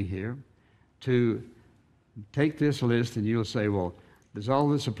were sitting here, to take this list and you'll say, well, does all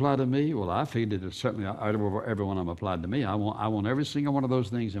this apply to me? Well, I figured it certainly every one of them applied to me. I want every single one of those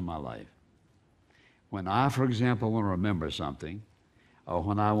things in my life. When I, for example, want to remember something, or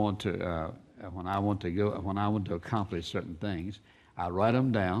when I want to accomplish certain things, I write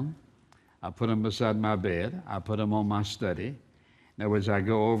them down. I put them beside my bed. I put them on my study. In other words, I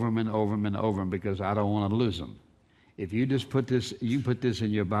go over them and over them and over them because I don't want to lose them. If you just put this in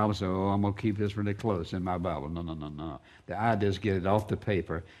your Bible and say, oh, I'm going to keep this really close in my Bible. No. The idea is get it off the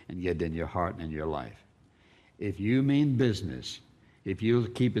paper and get it in your heart and in your life. If you mean business, if you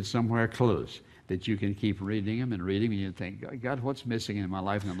keep it somewhere close, that you can keep reading them and you think, God, what's missing in my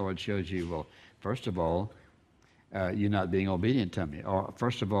life? And the Lord shows you, well, first of all, you're not being obedient to me. Or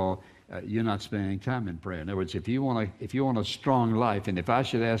first of all, you're not spending time in prayer. In other words, if you want a strong life, and if I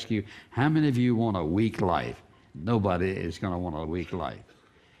should ask you, how many of you want a weak life? Nobody is going to want a weak life.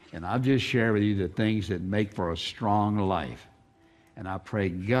 And I've just shared with you the things that make for a strong life. And I pray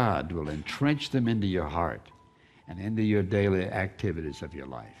God will entrench them into your heart and into your daily activities of your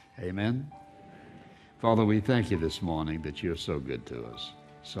life. Amen? Father, we thank you this morning that you're so good to us,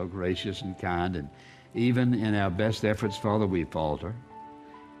 so gracious and kind. And even in our best efforts, Father, we falter.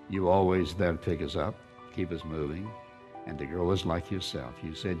 You always there to pick us up, keep us moving, and to grow us like yourself.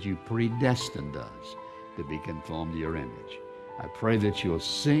 You said you predestined us to be conformed to your image. I pray that you'll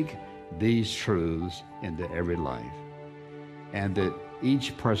sink these truths into every life, and that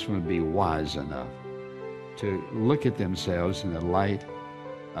each person would be wise enough to look at themselves in the light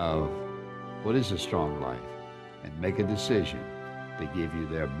of what is a strong life and make a decision to give you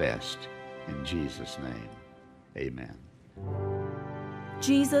their best. In Jesus' name, amen.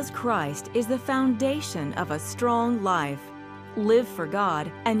 Jesus Christ is the foundation of a strong life. Live for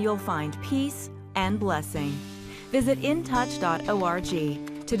God and you'll find peace and blessing. Visit intouch.org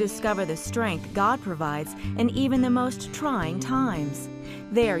to discover the strength God provides in even the most trying times.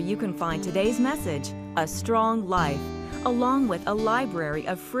 There you can find today's message, A Strong Life, along with a library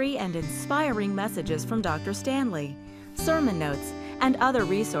of free and inspiring messages from Dr. Stanley, sermon notes, and other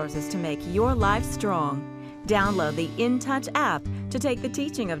resources to make your life strong. Download the InTouch app to take the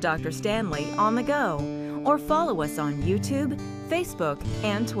teaching of Dr. Stanley on the go, or follow us on YouTube, Facebook,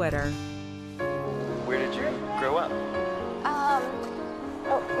 and Twitter. Where did you grow up?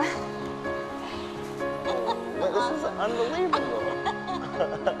 This is unbelievable.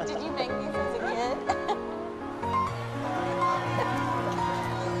 Did you make these as a kid?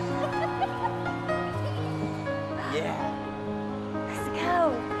 Yeah.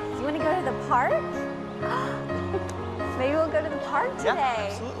 park? Maybe we'll go to the park today. Yeah,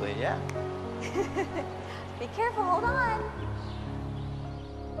 absolutely, yeah. Be careful, hold on.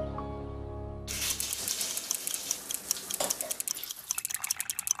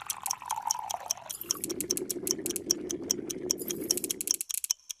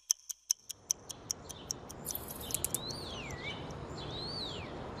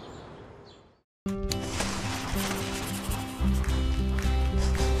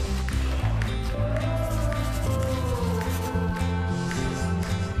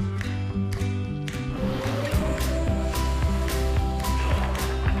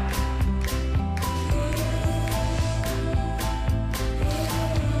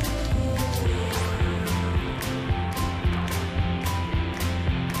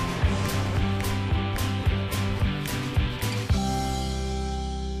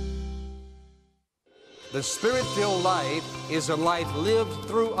 The Spirit-filled life is a life lived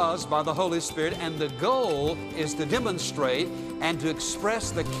through us by the Holy Spirit, and the goal is to demonstrate and to express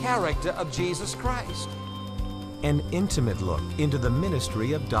the character of Jesus Christ. An intimate look into the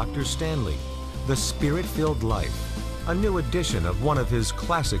ministry of Dr. Stanley, The Spirit-Filled Life, a new edition of one of his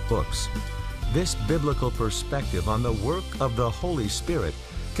classic books. This biblical perspective on the work of the Holy Spirit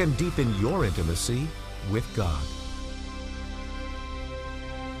can deepen your intimacy with God.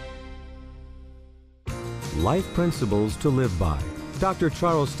 Life Principles to Live By. Dr.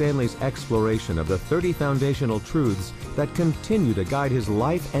 Charles Stanley's exploration of the 30 foundational truths that continue to guide his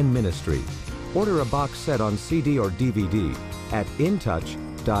life and ministry. Order a box set on CD or DVD at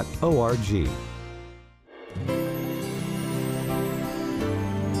intouch.org.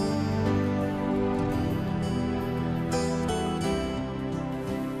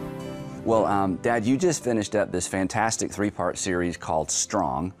 Well, Dad, you just finished up this fantastic three-part series called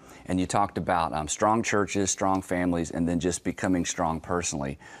Strong, and you talked about strong churches, strong families, and then just becoming strong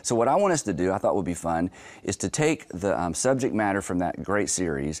personally. So what I want us to do, I thought would be fun, is to take the subject matter from that great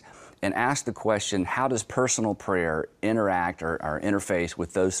series and ask the question, how does personal prayer interact or interface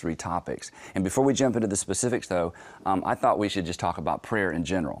with those three topics? And before we jump into the specifics, though, I thought we should just talk about prayer in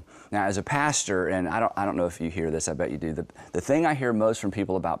general. Now, as a pastor, and I don't know if you hear this, I bet you do, the thing I hear most from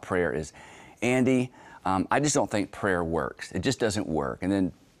people about prayer is, Andy, I just don't think prayer works. It just doesn't work. And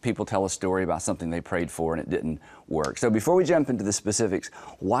then people tell a story about something they prayed for and it didn't work. So before we jump into the specifics,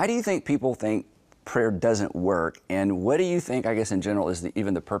 why do you think people think prayer doesn't work, and what do you think, I guess in general, is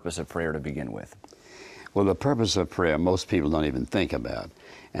even the purpose of prayer to begin with? Well, the purpose of prayer, most people don't even think about,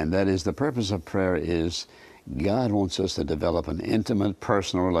 and that is the purpose of prayer is God wants us to develop an intimate,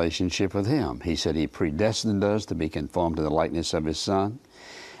 personal relationship with Him. He said He predestined us to be conformed to the likeness of His Son,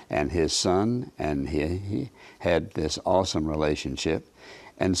 and His Son, and He had this awesome relationship,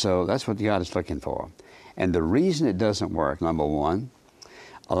 and so that's what God is looking for. And the reason it doesn't work, number one,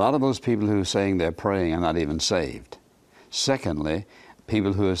 a lot of those people who are saying they're praying are not even saved. Secondly,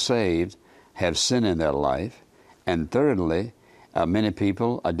 people who are saved have sin in their life. And thirdly, many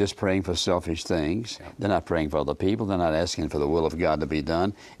people are just praying for selfish things. They're not praying for other people. They're not asking for the will of God to be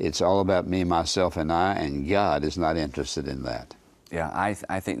done. It's all about me, myself, and I, and God is not interested in that. Yeah,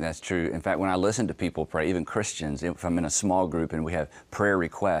 I think that's true. In fact, when I listen to people pray, even Christians, if I'm in a small group and we have prayer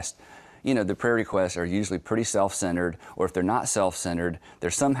requests, you know, the prayer requests are usually pretty self-centered, or if they're not self-centered, they're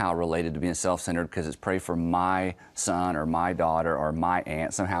somehow related to being self-centered because it's pray for my son or my daughter or my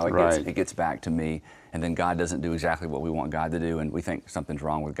aunt. Somehow it gets back to me, and then God doesn't do exactly what we want God to do, and we think something's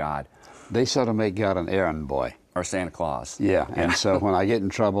wrong with God. They sort of make God an errand boy. Or Santa Claus. Yeah, and so when I get in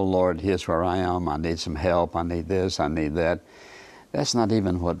trouble, Lord, here's where I am. I need some help. I need this. I need that. That's not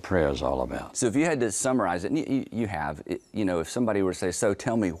even what prayer is all about. So if you had to summarize it, and you have, you know, if somebody were to say, so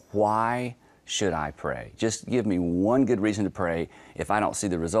tell me, why should I pray? Just give me one good reason to pray. If I don't see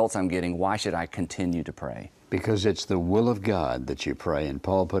the results I'm getting, why should I continue to pray? Because it's the will of God that you pray. And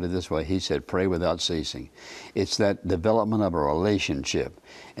Paul put it this way, he said, pray without ceasing. It's that development of a relationship.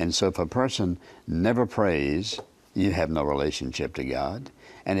 And so if a person never prays, you have no relationship to God.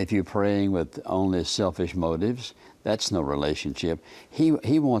 And if you're praying with only selfish motives, that's no relationship.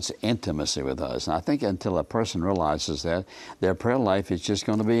 He wants intimacy with us. And I think until a person realizes that, their prayer life is just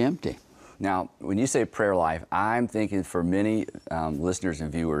going to be empty. Now, when you say prayer life, I'm thinking for many listeners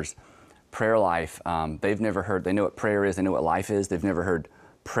and viewers, prayer life, they've never heard, they know what prayer is, they know what life is, they've never heard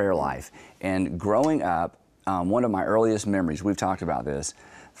prayer life. And growing up, one of my earliest memories, we've talked about this,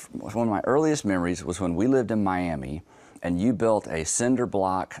 one of my earliest memories was when we lived in Miami, and you built a cinder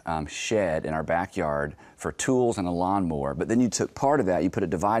block shed in our backyard for tools and a lawnmower, but then you took part of that, you put a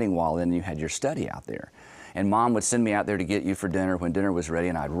dividing wall in, and you had your study out there. And Mom would send me out there to get you for dinner when dinner was ready,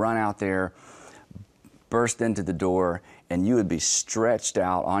 and I'd run out there, burst into the door and you would be stretched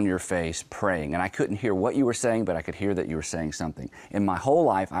out on your face praying. And I couldn't hear what you were saying, but I could hear that you were saying something. In my whole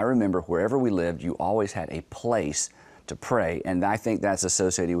life, I remember wherever we lived, you always had a place to pray, and I think that's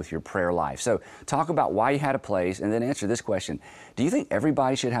associated with your prayer life. So talk about why you had a place, and then answer this question. Do you think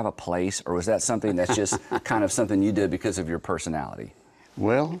everybody should have a place, or was that something that's just kind of something you did because of your personality?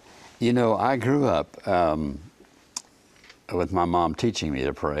 Well, you know, I grew up with my mom teaching me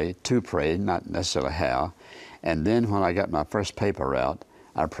to pray, not necessarily how. And then when I got my first paper route,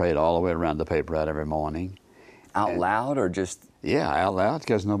 I prayed all the way around the paper route every morning. Out loud or just? Yeah, out loud,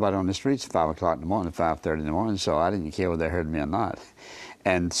 because nobody on the streets at 5 o'clock in the morning, 5:30 in the morning, so I didn't care whether they heard me or not.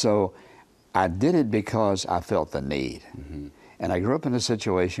 And so I did it because I felt the need. Mm-hmm. And I grew up in a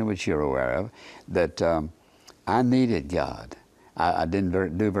situation, which you're aware of, that I needed God. I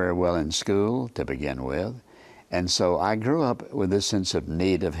didn't do very well in school to begin with. And so I grew up with this sense of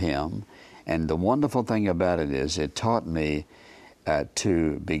need of Him. And the wonderful thing about it is it taught me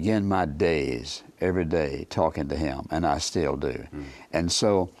to begin my days every day talking to Him, and I still do. Mm. And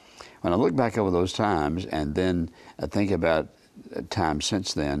so when I look back over those times and then I think about times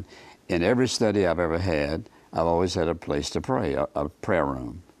since then, in every study I've ever had, I've always had a place to pray, a prayer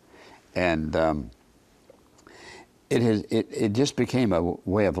room. And it just became a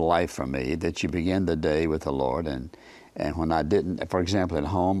way of life for me that you begin the day with the Lord. And when I didn't, for example, at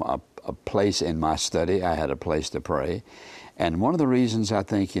home, a place in my study, I had a place to pray. And one of the reasons I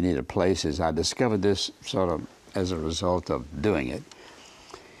think you need a place is I discovered this sort of as a result of doing it.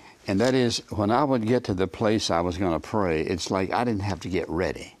 And that is, when I would get to the place I was going to pray, it's like I didn't have to get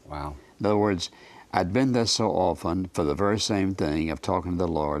ready. Wow. In other words, I'd been there so often for the very same thing of talking to the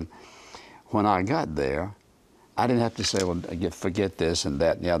Lord. When I got there, I didn't have to say, well, forget this and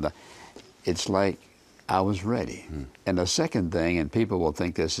that and the other. It's like I was ready. Mm. And the second thing, and people will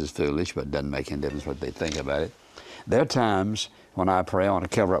think this is foolish, but it doesn't make any difference what they think about it. There are times when I pray, I want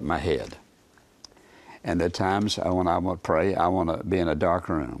to cover up my head. And there are times when I want to pray, I want to be in a dark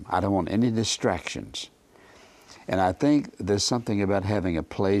room. I don't want any distractions. And I think there's something about having a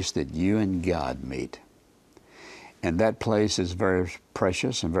place that you and God meet. And that place is very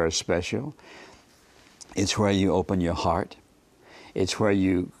precious and very special. It's where you open your heart. It's where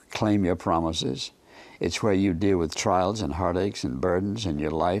you claim your promises. It's where you deal with trials and heartaches and burdens in your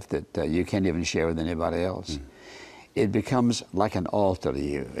life that you can't even share with anybody else. Mm. It becomes like an altar to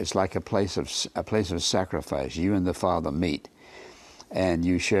you. It's like a place of sacrifice. You and the Father meet, and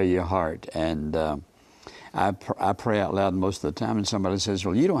you share your heart. And I pray out loud most of the time, and somebody says,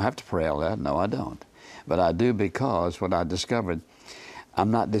 well, you don't have to pray out loud. No, I don't. But I do, because what I discovered,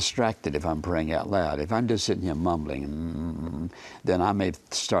 I'm not distracted if I'm praying out loud. If I'm just sitting here mumbling, then I may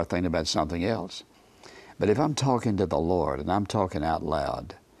start thinking about something else. But if I'm talking to the Lord and I'm talking out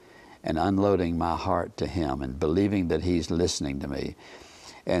loud and unloading my heart to Him and believing that He's listening to me,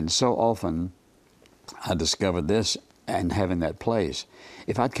 and so often I discovered this and having that place.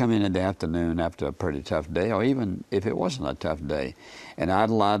 If I'd come in the afternoon after a pretty tough day, or even if it wasn't a tough day, and I'd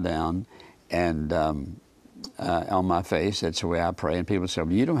lie down and on my face, that's the way I pray, and people say,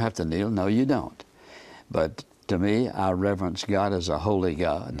 well, you don't have to kneel. No, you don't. But to me, I reverence God as a holy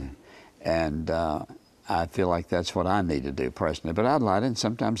God, and I feel like that's what I need to do personally. But I'd lie down, and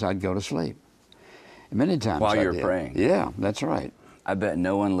sometimes I'd go to sleep. Many times while I you're did. praying. Yeah, that's right. I bet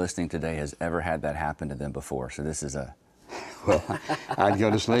no one listening today has ever had that happen to them before, so this is a... Well, I'd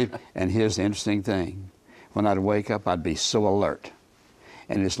go to sleep, and here's the interesting thing. When I'd wake up, I'd be so alert.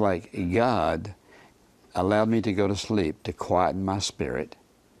 And it's like God allowed me to go to sleep to quieten my spirit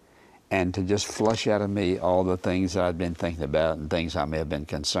and to just flush out of me all the things that I'd been thinking about and things I may have been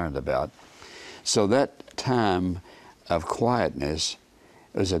concerned about. So that time of quietness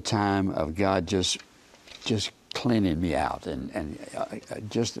was a time of God just cleaning me out and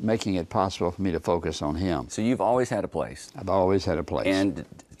just making it possible for me to focus on Him. So you've always had a place. I've always had a place. And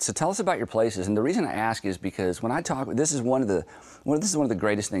so tell us about your places. And the reason I ask is because when I talk, this is one of the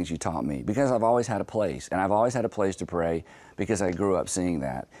greatest things you taught me, because I've always had a place, and I've always had a place to pray because I grew up seeing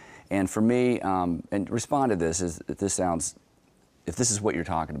that. And for me, and respond to this if this is what you're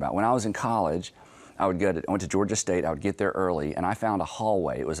talking about. When I was in college, I went to Georgia State. I would get there early, and I found a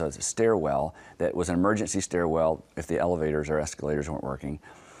hallway. It was a stairwell that was an emergency stairwell if the elevators or escalators weren't working.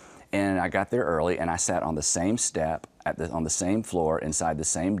 And I got there early, and I sat on the same step, on the same floor, inside the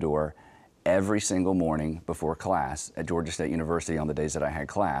same door, every single morning before class at Georgia State University on the days that I had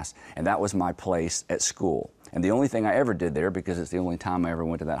class. And that was my place at school. And the only thing I ever did there, because it's the only time I ever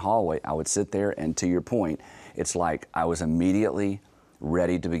went to that hallway, I would sit there, and to your point, it's like I was immediately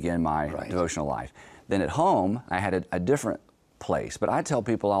ready to begin my devotional life. Then at home, I had a different place. But I tell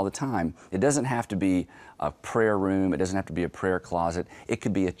people all the time, it doesn't have to be a prayer room, it doesn't have to be a prayer closet, it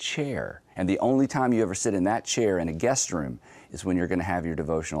could be a chair. And the only time you ever sit in that chair in a guest room is when you're going to have your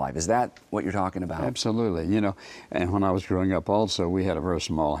devotional life. Is that what you're talking about? Absolutely. You know, and when I was growing up also, we had a very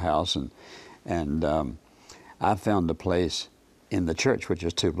small house, and I found a place in the church, which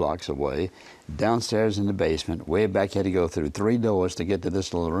is 2 blocks away, downstairs in the basement, way back. You had to go through 3 doors to get to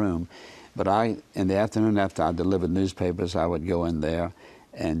this little room. But in the afternoon after I delivered newspapers, I would go in there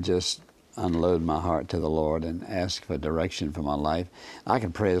and just unload my heart to the Lord and ask for direction for my life. I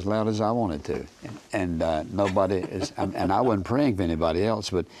could pray as loud as I wanted to, and nobody is, and I wasn't praying for anybody else,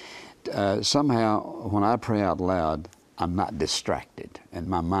 but somehow when I pray out loud, I'm not distracted and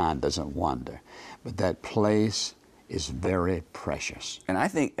my mind doesn't wander. But that place is very precious. And I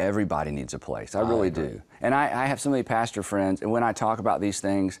think everybody needs a place. I really do. And I have so many pastor friends, and when I talk about these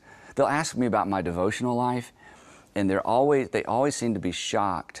things, they'll ask me about my devotional life, and they always seem to be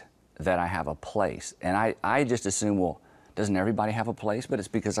shocked that I have a place. And I just assume, well, doesn't everybody have a place? But it's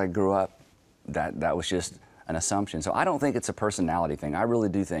because I grew up, that was just an assumption. So I don't think it's a personality thing. I really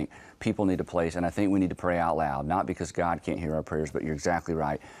do think people need a place, and I think we need to pray out loud, not because God can't hear our prayers, but you're exactly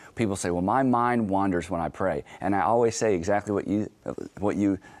right. People say, well, my mind wanders when I pray. And I always say exactly what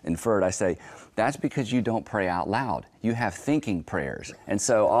you inferred. I say, that's because you don't pray out loud. You have thinking prayers. And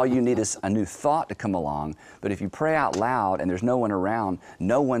so all you need is a new thought to come along. But if you pray out loud and there's no one around,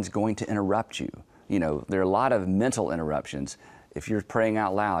 no one's going to interrupt you. You know, there are a lot of mental interruptions. If you're praying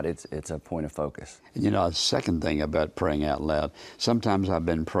out loud, it's a point of focus. You know, the second thing about praying out loud, sometimes I've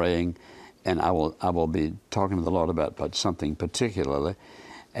been praying and I will be talking to the Lord about something particularly,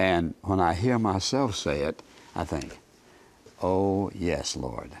 and when I hear myself say it, I think, oh, yes,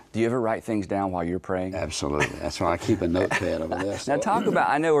 Lord. Do you ever write things down while you're praying? Absolutely. That's why I keep a notepad over there. Now talk about,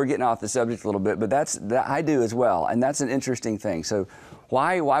 I know we're getting off the subject a little bit, but I do as well, and that's an interesting thing. So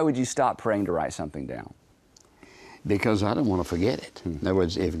why would you stop praying to write something down? Because I don't want to forget it. In other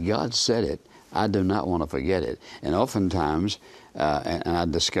words, if God said it, I do not want to forget it. And oftentimes, and I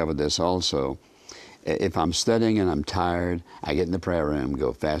discovered this also, if I'm studying and I'm tired, I get in the prayer room,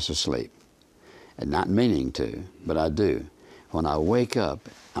 go fast asleep. And not meaning to, but I do. When I wake up,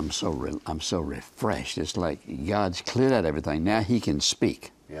 I'm so refreshed. It's like God's cleared out everything. Now He can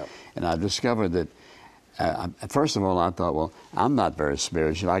speak. Yep. And I discovered that, first of all, I thought, well, I'm not very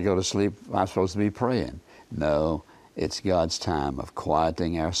spiritual. I go to sleep, I'm supposed to be praying. No, it's God's time of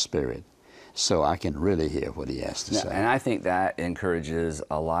quieting our spirit so I can really hear what He has to say. And I think that encourages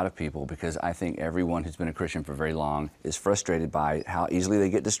a lot of people, because I think everyone who's been a Christian for very long is frustrated by how easily they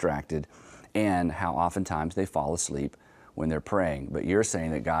get distracted and how oftentimes they fall asleep when they're praying. But you're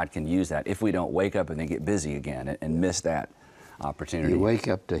saying that God can use that if we don't wake up and then get busy again and miss that opportunity. You wake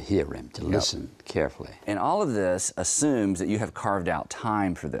up to hear Him, to listen carefully. And all of this assumes that you have carved out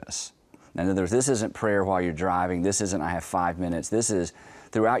time for this. Now, in other words, this isn't prayer while you're driving. This isn't I have 5 minutes. This is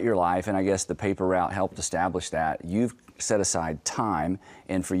throughout your life, and I guess the paper route helped establish that. You've set aside time,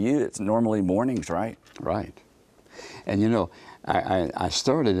 and for you, it's normally mornings, right? Right. And you know, I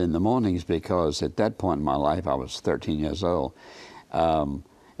started in the mornings because at that point in my life, I was 13 years old. And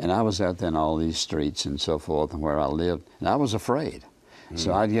I was out there in all these streets and so forth and where I lived, and I was afraid.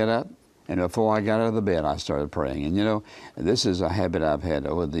 So I'd get up, and before I got out of the bed, I started praying. And you know, this is a habit I've had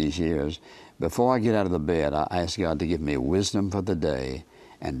over these years. Before I get out of the bed, I ask God to give me wisdom for the day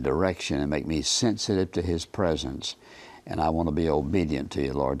and direction and make me sensitive to His presence. And I want to be obedient to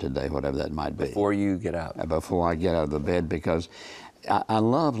You, Lord, today, whatever that might be. Before you get up. Before I get out of the bed, because I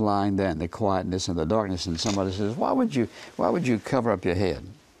love lying there in the quietness and the darkness, and somebody says, why would you cover up your head?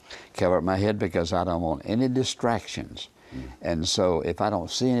 Cover up my head because I don't want any distractions. And so if I don't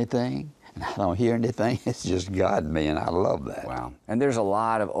see anything and I don't hear anything, it's just God and me, and I love that. Wow. And there's a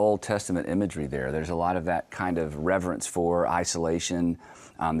lot of Old Testament imagery there. There's a lot of that kind of reverence for isolation.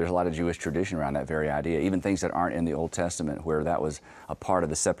 There's a lot of Jewish tradition around that very idea, even things that aren't in the Old Testament, where that was a part of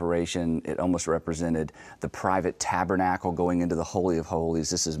the separation. It almost represented the private tabernacle going into the Holy of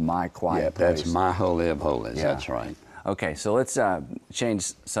Holies. This is my quiet place. That's my Holy of Holies. Yeah. That's right. Okay, so let's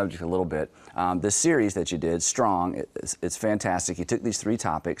change subject a little bit. This series that you did, Strong, it's fantastic. You took these 3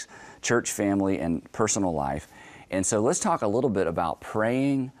 topics, church, family, and personal life. And so let's talk a little bit about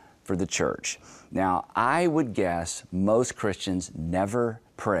praying for the church. Now, I would guess most Christians never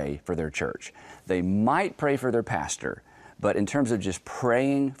pray for their church. They might pray for their pastor, but in terms of just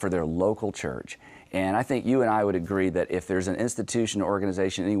praying for their local church, and I think you and I would agree that if there's an institution or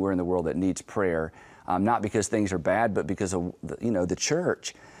organization anywhere in the world that needs prayer, not because things are bad, but because of the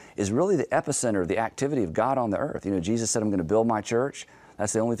church is really the epicenter of the activity of God on the earth. You know, Jesus said, I'm going to build my church.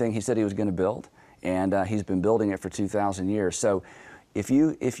 That's the only thing He said He was going to build. and he's been building it for 2,000 years. So if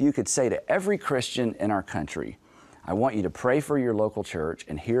you could say to every Christian in our country, I want you to pray for your local church,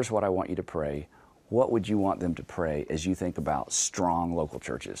 and here's what I want you to pray, what would you want them to pray as you think about strong local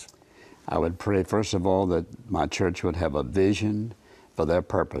churches? I would pray, first of all, that my church would have a vision for their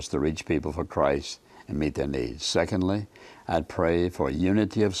purpose to reach people for Christ and meet their needs. Secondly, I'd pray for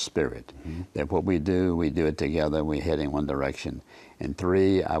unity of spirit, that what we do it together, we head in one direction. And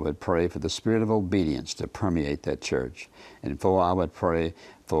 3, I would pray for the spirit of obedience to permeate that church. And 4, I would pray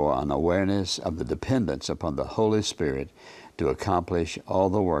for an awareness of the dependence upon the Holy Spirit to accomplish all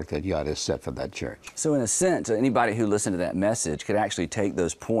the work that God has set for that church. So in a sense, anybody who listened to that message could actually take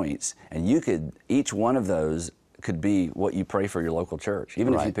those points, and you could, each one of those could be what you pray for your local church,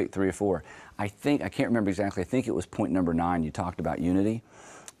 even if you pick 3 or 4. I can't remember exactly, I think it was point number 9, you talked about unity.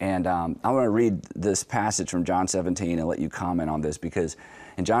 And I want to read this passage from John 17 and let you comment on this, because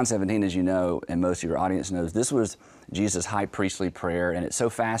in John 17, as you know, and most of your audience knows, this was Jesus' high priestly prayer, and it's so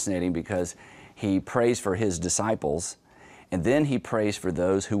fascinating because he prays for his disciples, and then he prays for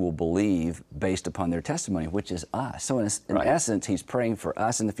those who will believe based upon their testimony, which is us. So in essence, he's praying for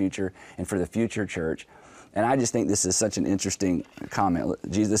us in the future and for the future church. And I just think this is such an interesting comment.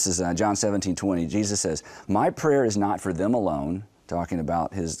 This is John 17:20. Jesus says, "My prayer is not for them alone," talking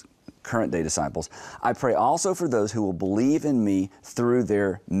about his current day disciples. "I pray also for those who will believe in me through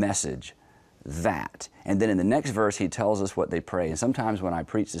their message." That. And then in the next verse, he tells us what they pray. And sometimes when I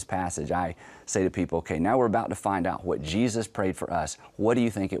preach this passage, I say to people, okay, now we're about to find out what Jesus prayed for us. What do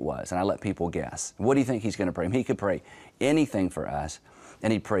you think it was? And I let people guess. What do you think he's going to pray? He could pray anything for us.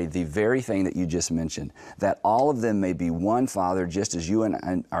 And he prayed the very thing that you just mentioned, that all of them may be one, Father, just as you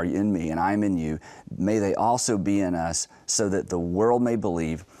are in me and I am in you. May they also be in us, so that the world may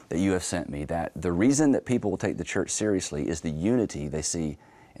believe that you have sent me. That the reason that people will take the church seriously is the unity they see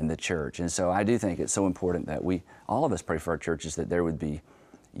in the church. And so I do think it's so important that all of us pray for our churches, that there would be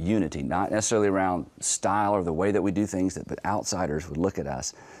unity, not necessarily around style or the way that we do things, but outsiders would look at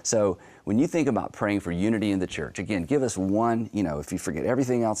us. So when you think about praying for unity in the church, again, give us one, if you forget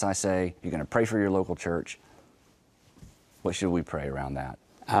everything else I say, you're going to pray for your local church, what should we pray around that?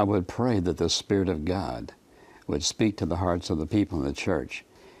 I would pray that the Spirit of God would speak to the hearts of the people in the church,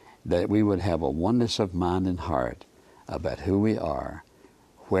 that we would have a oneness of mind and heart about who we are,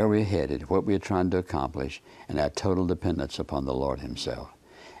 where we're headed, what we're trying to accomplish, and our total dependence upon the Lord himself.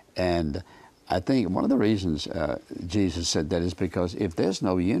 And I think one of the reasons Jesus said that is because if there's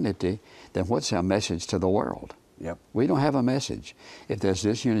no unity, then what's our message to the world? Yep. We don't have a message. If there's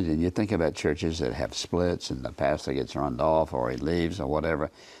disunity, and you think about churches that have splits and the pastor gets run off or he leaves or whatever,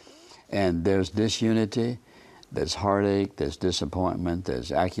 and there's disunity, there's heartache, there's disappointment,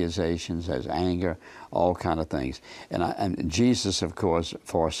 there's accusations, there's anger, all kind of things. And Jesus, of course,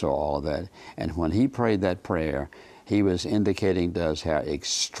 foresaw all of that. And when he prayed that prayer, he was indicating to us how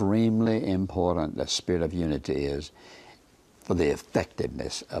extremely important the spirit of unity is for the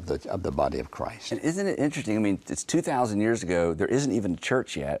effectiveness of the body of Christ. And isn't it interesting? I mean, it's 2,000 years ago. There isn't even a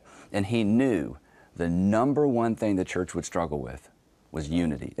church yet, and he knew the number one thing the church would struggle with was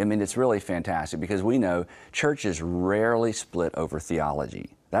unity. I mean, it's really fantastic, because we know churches rarely split over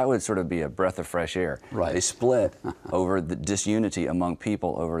theology. That would sort of be a breath of fresh air. Right. They split over the disunity among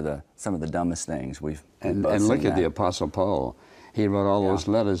people over some of the dumbest things we've And look at the Apostle Paul. He wrote all those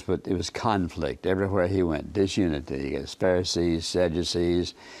letters, but it was conflict everywhere he went. Disunity. It was Pharisees,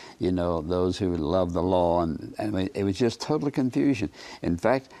 Sadducees, those who loved the law, and I mean, it was just total confusion. In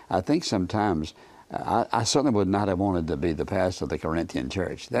fact, I think sometimes I certainly would not have wanted to be the pastor of the Corinthian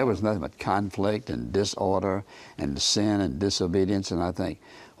church. There was nothing but conflict and disorder and sin and disobedience, and I think,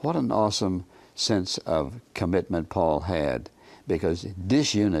 what an awesome sense of commitment Paul had, because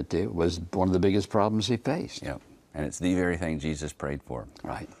disunity was one of the biggest problems he faced. Yep. And it's the very thing Jesus prayed for.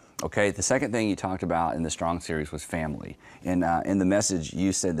 Right. Okay, the second thing you talked about in the Strong series was family. And in the message,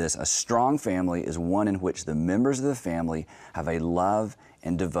 you said this: a strong family is one in which the members of the family have a love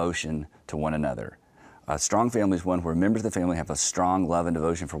and devotion to one another. A strong family is one where members of the family have a strong love and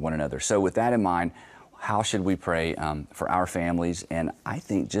devotion for one another. So with that in mind, how should we pray for our families, and I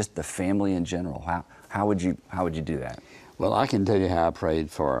think just the family in general? How would you do that? Well, I can tell you how I prayed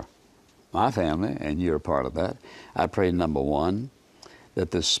for my family, and you're a part of that. I prayed, number one,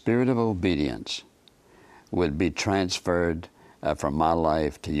 that the spirit of obedience would be transferred from my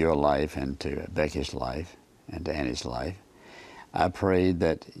life to your life and to Becky's life and to Annie's life. I prayed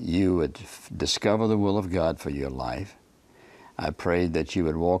that you would discover the will of God for your life. I prayed that you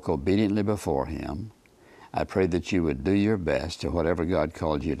would walk obediently before him. I prayed that you would do your best to whatever God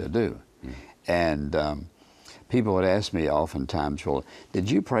called you to do. And People would ask me oftentimes, well, did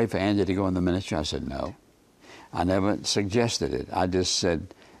you pray for Andy to go in the ministry? I said, no. I never suggested it. I just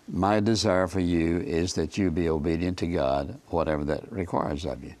said, my desire for you is that you be obedient to God, whatever that requires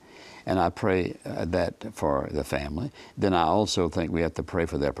of you. And I pray that for the family. Then I also think we have to pray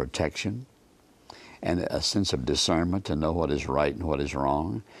for their protection and a sense of discernment to know what is right and what is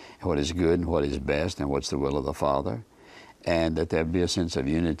wrong, what is good and what is best, and what's the will of the Father, and that there be a sense of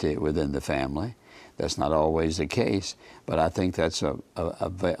unity within the family. That's not always the case, but I think that's a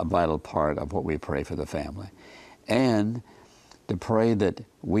vital part of what we pray for the family. And to pray that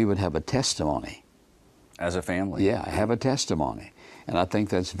we would have a testimony. As a family? Yeah, have a testimony. And I think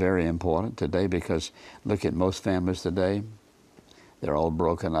that's very important today, because look at most families today, they're all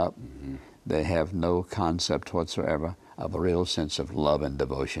broken up. Mm-hmm. They have no concept whatsoever of a real sense of love and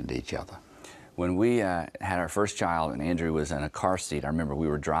devotion to each other. When we had our first child and Andrew was in a car seat, I remember we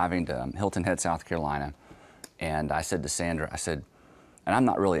were driving to Hilton Head, South Carolina, and I said to Sandra, I said, and I'm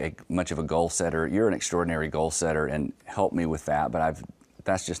not really much of a goal setter. You're an extraordinary goal setter and help me with that, but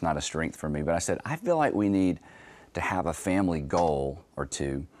that's just not a strength for me. But I said, I feel like we need to have a family goal or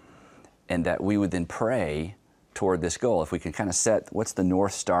two, and that we would then pray toward this goal. If we can kind of set what's the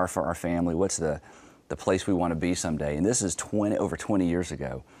North Star for our family, what's the place we want to be someday. And this is over 20 years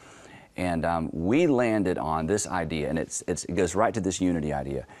ago. And we landed on this idea, and it goes right to this unity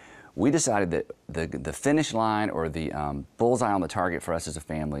idea. We decided that the finish line, or the bullseye on the target for us as a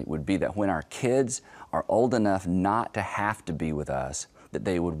family, would be that when our kids are old enough not to have to be with us, that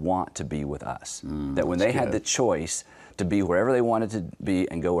they would want to be with us. That when they had the choice to be wherever they wanted to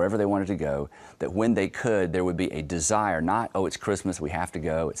be and go wherever they wanted to go, that when they could, there would be a desire, not, oh, it's Christmas, we have to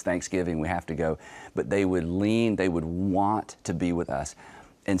go, it's Thanksgiving, we have to go, but they would want to be with us.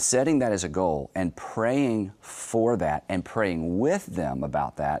 And setting that as a goal and praying for that and praying with them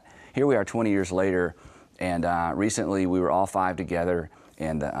about that. Here we are 20 years later, and recently we were all five together,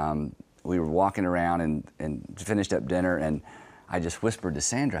 and we were walking around and finished up dinner, and I just whispered to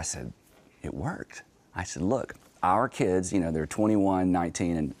Sandra, I said, it worked. I said, look, our kids, they're 21,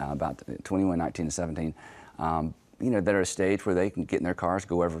 19, and about 21, 19, and 17, they're at a stage where they can get in their cars,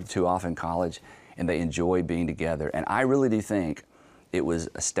 go over to off in college, and they enjoy being together. And I really do think it was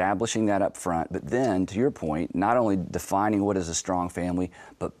establishing that up front, but then, to your point, not only defining what is a strong family,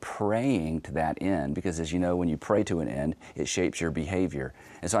 but praying to that end, because as you know, when you pray to an end, it shapes your behavior.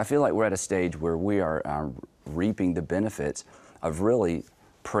 And so I feel like we're at a stage where we are reaping the benefits of really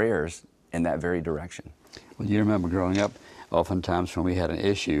prayers in that very direction. Well, you remember growing up, oftentimes when we had an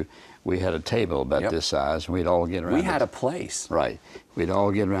issue, we had a table about this size, and we'd all get around. We had a place. Right. We'd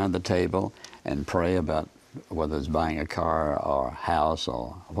all get around the table and pray about whether it's buying a car or a house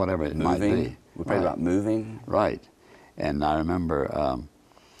or whatever it might be. We prayed about moving. Right. And I remember,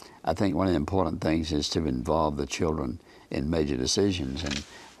 I think one of the important things is to involve the children in major decisions. And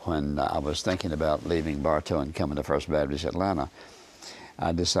when I was thinking about leaving Bartow and coming to First Baptist Atlanta,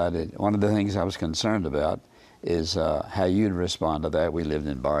 I decided one of the things I was concerned about is how you'd respond to that. We lived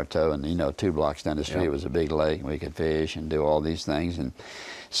in Bartow, and 2 blocks down the street was a big lake, and we could fish and do all these things. And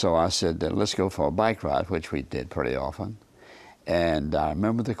so I said, let's go for a bike ride, which we did pretty often. And I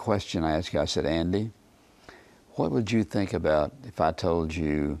remember the question I asked you. I said, Andy, what would you think about if I told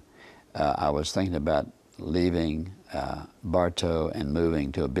you I was thinking about leaving Bartow and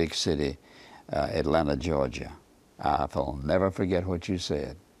moving to a big city, Atlanta, Georgia? I'll never forget what you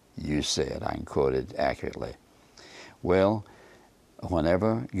said. You said, I can quote it accurately, well,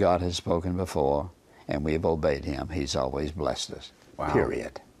 whenever God has spoken before and we've obeyed him, he's always blessed us. Wow.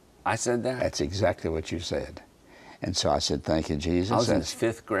 Period. I said that? That's exactly what you said. And so I said, thank you, Jesus. I was in the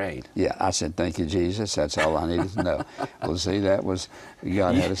 5th grade. Yeah, I said, thank you, Jesus. That's all I needed to know. Well, see, that was,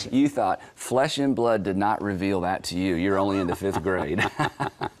 God had us. You thought flesh and blood did not reveal that to you. You're only in the 5th grade.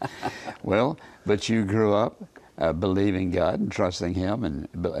 Well, but you grew up believing God and trusting him and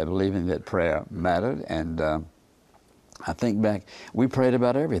believing that prayer mattered. And I think back, we prayed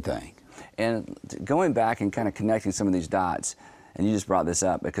about everything. And going back and kind of connecting some of these dots, and you just brought this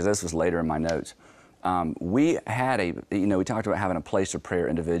up because this was later in my notes. We had we talked about having a place of prayer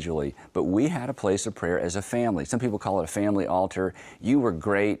individually, but we had a place of prayer as a family. Some people call it a family altar. You were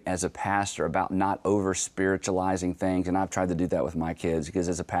great as a pastor about not over-spiritualizing things, and I've tried to do that with my kids because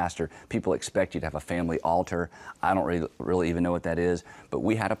as a pastor, people expect you to have a family altar. I don't really even know what that is, but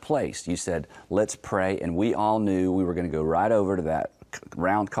we had a place. You said, let's pray, and we all knew we were going to go right over to that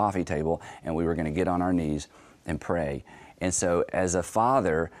round coffee table, and we were going to get on our knees and pray. And so as a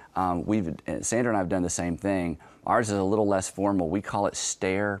father, Sandra and I have done the same thing. Ours is a little less formal. We call it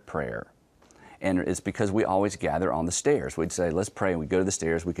stair prayer. And it's because we always gather on the stairs. We'd say, let's pray, and we'd go to the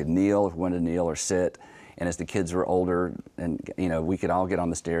stairs. We could kneel if we wanted to kneel or sit. And as the kids were older, and we could all get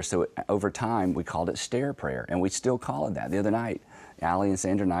on the stairs. So over time, we called it stair prayer, and we still call it that. The other night, Allie and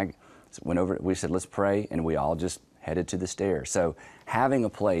Sandra and I went over. We said, let's pray, and we all just headed to the stairs. So having a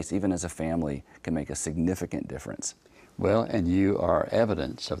place, even as a family, can make a significant difference. Well, and you are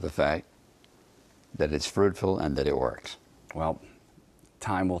evidence of the fact that it's fruitful and that it works. Well,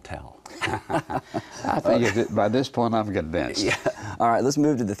 time will tell. I think by this point I'm convinced. Yeah. All right, let's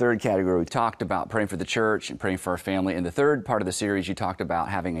move to the third category. We talked about praying for the church and praying for our family. In the third part of the series, you talked about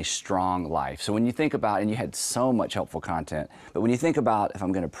having a strong life. So when you think about, and you had so much helpful content, but when you think about, if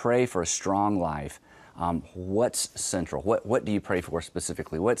I'm going to pray for a strong life, what's central? What do you pray for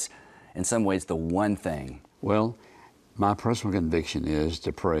specifically? What's, in some ways, the one thing? Well, my personal conviction is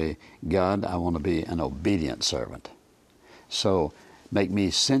to pray, God, I want to be an obedient servant. So make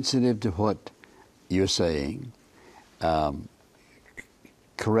me sensitive to what you're saying.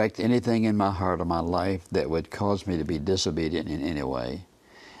 Correct anything in my heart or my life that would cause me to be disobedient in any way.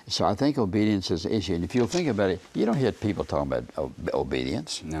 So I think obedience is an issue. And if you'll think about it, you don't hear people talking about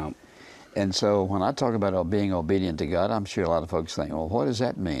obedience. No. And so when I talk about being obedient to God, I'm sure a lot of folks think, well, what does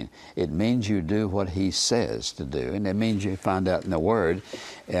that mean? It means you do what He says to do, and it means you find out in the Word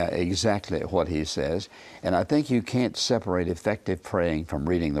exactly what He says. And I think you can't separate effective praying from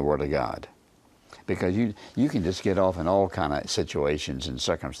reading the Word of God, because you can just get off in all kind of situations and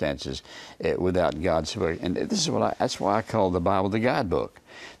circumstances without God's Word. And this is that's why I call the Bible the guidebook.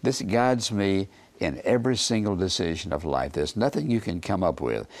 This guides me in every single decision of life. There's nothing you can come up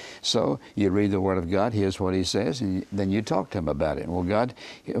with. So you read the Word of God, here's what He says, and then you talk to Him about it. Well, God,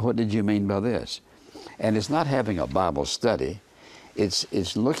 what did you mean by this? And it's not having a Bible study.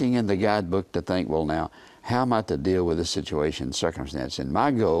 It's looking in the guidebook to think, well, now, how am I to deal with this situation, circumstance? And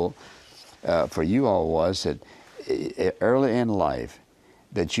my goal for you all was that early in life,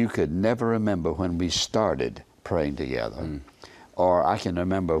 that you could never remember when we started praying together. Or I can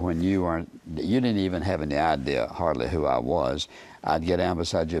remember when you didn't even have any idea hardly who I was. I'd get down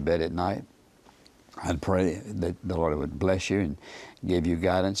beside your bed at night. I'd pray that the Lord would bless you and give you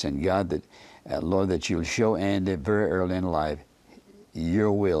guidance, and God, that Lord, that you'll show Andy very early in life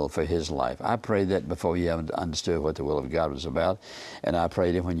your will for his life. I prayed that before you ever understood what the will of God was about, and I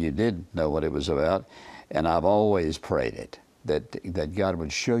prayed it when you did know what it was about, and I've always prayed it, that God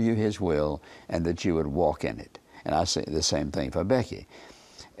would show you His will and that you would walk in it. And I say the same thing for Becky.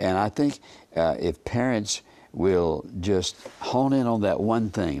 And I think if parents will just hone in on that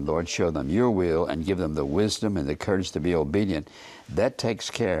one thing, Lord, show them your will and give them the wisdom and the courage to be obedient, that takes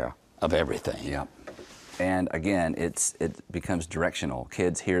care of everything. Yeah. And again, it becomes directional.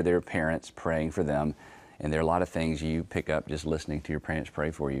 Kids hear their parents praying for them, and there are a lot of things you pick up just listening to your parents pray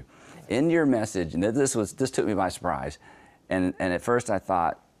for you. In your message, and this took me by surprise, and at first I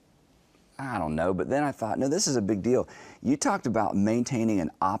thought, I don't know, but then I thought, no, this is a big deal. You talked about maintaining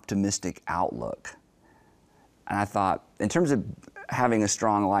an optimistic outlook. And I thought, in terms of having a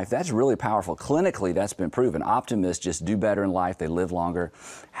strong life, that's really powerful. Clinically, that's been proven. Optimists just do better in life, they live longer.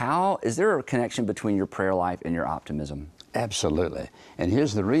 Is there a connection between your prayer life and your optimism? Absolutely. And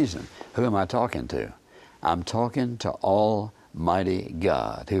here's the reason. Who am I talking to? I'm talking to Almighty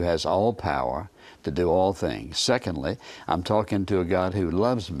God, who has all power to do all things. Secondly, I'm talking to a God who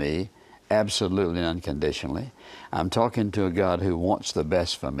loves me absolutely and unconditionally. I'm talking to a God who wants the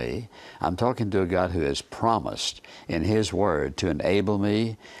best for me. I'm talking to a God who has promised in His Word to enable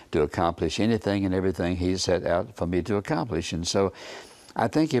me to accomplish anything and everything He's set out for me to accomplish. And so I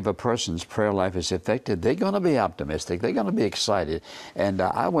think if a person's prayer life is effective, they're going to be optimistic. They're going to be excited. And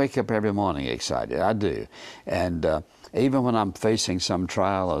I wake up every morning excited. I do. And even when I'm facing some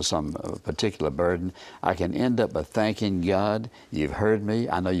trial or some particular burden, I can end up by thanking God. You've heard me.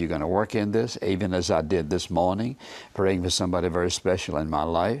 I know you're going to work in this, even as I did this morning, praying for somebody very special in my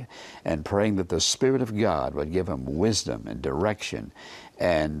life, and praying that the Spirit of God would give them wisdom and direction.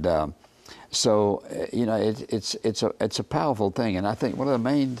 And so, it's a powerful thing. And I think one of the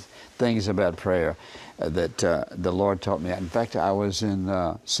main things about prayer that the Lord taught me. In fact, I was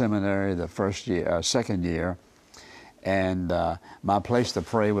in seminary the second year, and my place to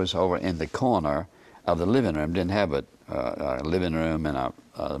pray was over in the corner of the living room. Didn't have a living room and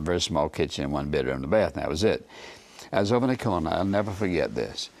a very small kitchen, one bedroom, and a bath, and that was it. I was over in the corner. I'll never forget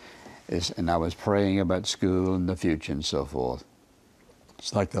this. And I was praying about school and the future and so forth.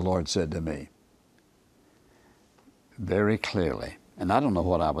 It's like the Lord said to me very clearly, and I don't know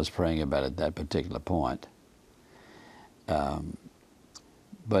what I was praying about at that particular point,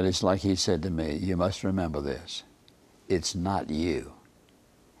 but it's like He said to me, you must remember this. It's not you.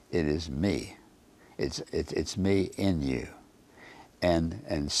 It is me. It's me in you.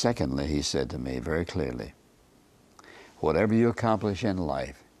 And secondly, he said to me very clearly, whatever you accomplish in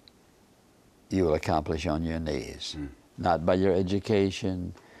life, you will accomplish on your knees. Not by your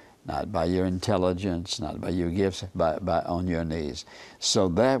education, not by your intelligence, not by your gifts, but on your knees. So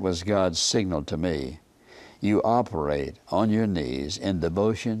that was God's signal to me. You operate on your knees in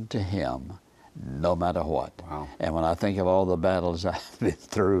devotion to Him, no matter what. Wow. And when I think of all the battles I've been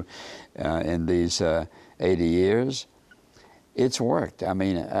through in these 80 years, it's worked. I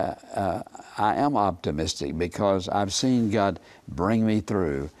mean, I am optimistic because I've seen God bring me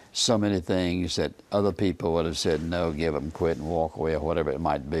through so many things that other people would have said, no, give them, quit, and walk away, or whatever it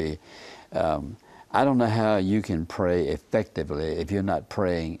might be. I don't know how you can pray effectively if you're not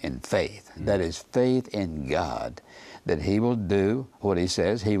praying in faith. That is faith in God, that He will do what He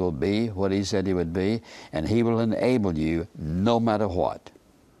says, He will be what He said He would be, and He will enable you no matter what.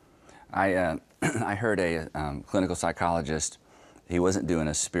 I heard a clinical psychologist. He wasn't doing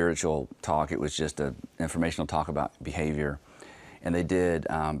a spiritual talk. It was just an informational talk about behavior. And they did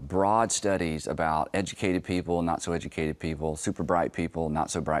broad studies about educated people, not so educated people, super bright people, not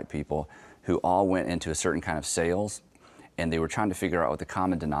so bright people, who all went into a certain kind of sales. And they were trying to figure out what the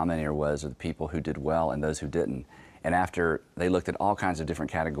common denominator was of the people who did well and those who didn't. And after they looked at all kinds of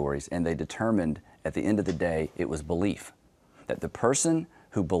different categories, and they determined at the end of the day it was belief. That the person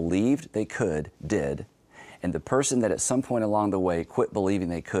who believed they could did, and the person that at some point along the way quit believing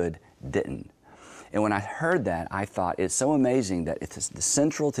they could didn't. And when I heard that, I thought it's so amazing that it's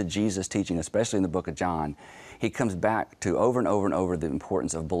central to Jesus' teaching, especially in the book of John. He comes back to over and over and over the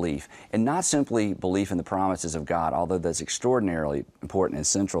importance of belief, and not simply belief in the promises of God, although that's extraordinarily important and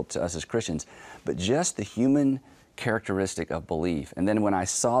central to us as Christians, but just the human characteristic of belief. And then when I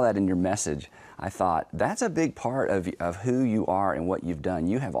saw that in your message, I thought that's a big part of who you are and what you've done.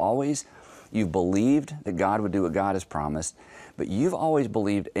 You've believed that God would do what God has promised, but you've always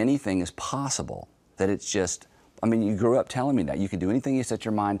believed anything is possible. That it's just, I mean, you grew up telling me that. You can do anything you set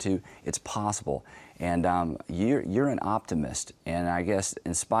your mind to, it's possible. And you're an optimist. And I guess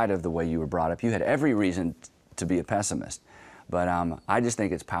in spite of the way you were brought up, you had every reason to be a pessimist. But I just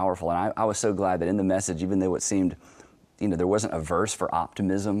think it's powerful. And I was so glad that in the message, even though it seemed, there wasn't a verse for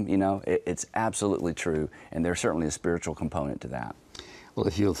optimism, it's absolutely true. And there's certainly a spiritual component to that. Well,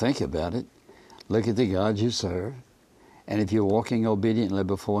 if you'll think about it, look at the God you serve. And if you're walking obediently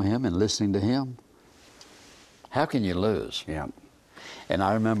before Him and listening to Him, how can you lose? Yeah. And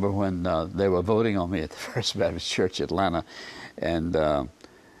I remember when they were voting on me at the First Baptist Church, Atlanta, and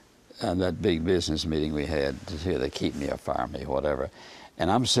that big business meeting we had to see if they keep me or fire me, whatever. And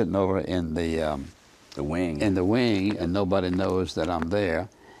I'm sitting over in the wing. In the wing, and nobody knows that I'm there.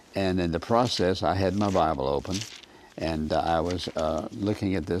 And in the process, I had my Bible open, and I was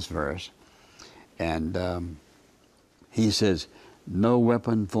looking at this verse, and he says, no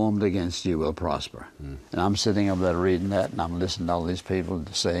weapon formed against you will prosper. And I'm sitting over there reading that, and I'm listening to all these people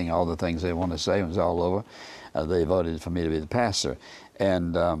saying all the things they want to say. It was all over. They voted for me to be the pastor.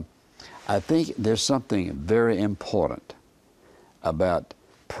 And I think there's something very important about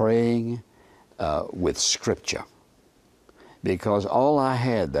praying with Scripture, because all I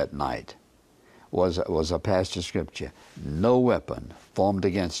had that night was a passage of Scripture. No weapon formed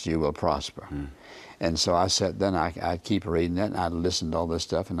against you will prosper. And so I sat there, and I'd keep reading that, and I'd listen to all this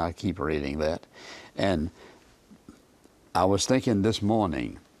stuff, and I'd keep reading that. And I was thinking this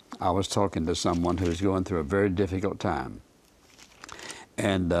morning, I was talking to someone who's going through a very difficult time.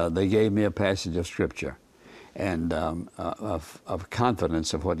 And they gave me a passage of Scripture and of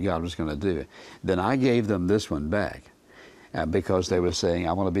confidence of what God was going to do. Then I gave them this one back. Because they were saying,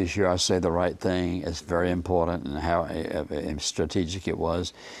 I want to be sure I say the right thing. It's very important, and how strategic it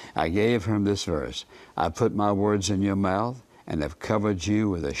was. I gave him this verse. I put my words in your mouth and have covered you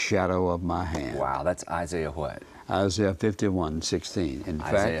with a shadow of my hand. Wow, that's Isaiah what? Isaiah 51:16. In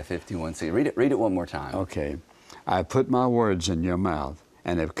Isaiah 51:16. Read it one more time. Okay. I put my words in your mouth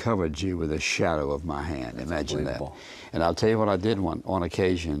and have covered you with a shadow of my hand. That's Imagine that. And I'll tell you what I did on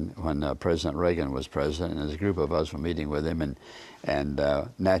occasion when President Reagan was president, and there's a group of us were meeting with him, and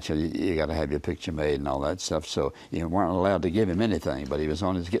naturally you got to have your picture made and all that stuff, so you weren't allowed to give him anything, but he was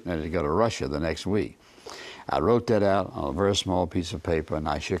on his getting ready to go to Russia the next week. I wrote that out on a very small piece of paper, and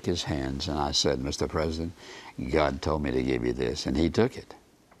I shook his hands, and I said, Mr. President, God told me to give you this, and he took it.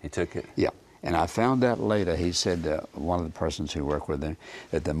 He took it? Yeah. And I found out later, he said to one of the persons who worked with him,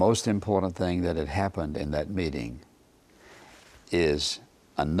 that the most important thing that had happened in that meeting is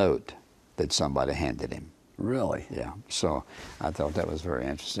a note that somebody handed him. Really? Yeah. So I thought that was very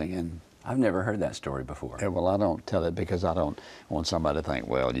interesting. And I've never heard that story before. Yeah, well, I don't tell it because I don't want somebody to think,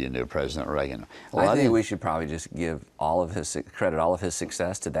 well, you knew President Reagan. Well, I think didn't- we should probably just give credit all of his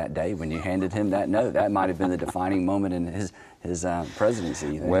success to that day when you handed him that note. That might have been the defining moment in his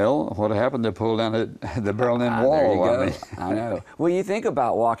presidency. Well, what happened to pull down the Berlin Wall? There you go. I mean. I know. Well, you think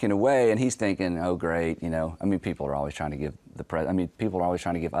about walking away, and he's thinking, "Oh, great." You know, I mean, people are always trying to give people are always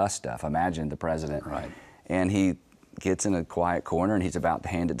trying to give us stuff. Imagine the president, Right? And he gets in a quiet corner, and he's about to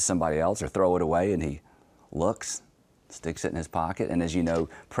hand it to somebody else or throw it away, and he looks, sticks it in his pocket. And as you know,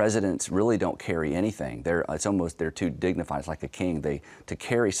 presidents really don't carry anything. They're too dignified. It's like a king. To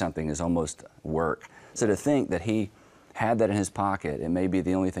carry something is almost work. So to think that he had that in his pocket, it may be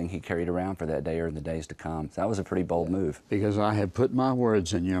the only thing he carried around for that day or in the days to come. So that was a pretty bold move. Because I have put my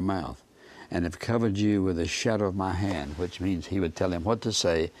words in your mouth and have covered you with the shadow of my hand, which means he would tell him what to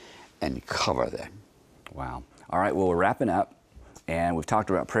say and cover them. Wow. All right, well, we're wrapping up, and we've talked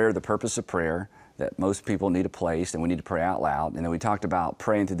about prayer, the purpose of prayer, that most people need a place, and we need to pray out loud. And then we talked about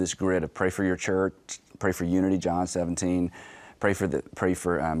praying through this grid of pray for your church, pray for unity, John 17, pray for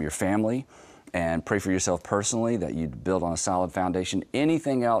your family, and pray for yourself personally, that you build on a solid foundation.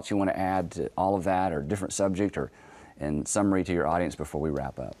 Anything else you want to add to all of that, or different subject, or in summary to your audience before we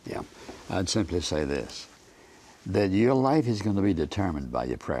wrap up? Yeah, I'd simply say this, that your life is going to be determined by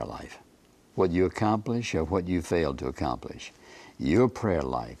your prayer life. What you accomplish or what you fail to accomplish. Your prayer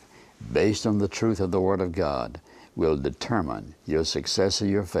life, based on the truth of the Word of God, will determine your success or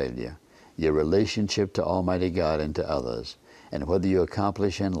your failure, your relationship to Almighty God and to others, and whether you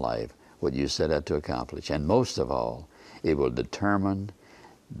accomplish in life what you set out to accomplish. And most of all, it will determine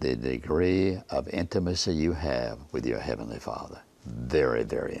the degree of intimacy you have with your Heavenly Father. Very,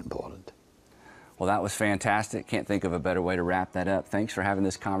 very important. Well, that was fantastic. Can't think of a better way to wrap that up. Thanks for having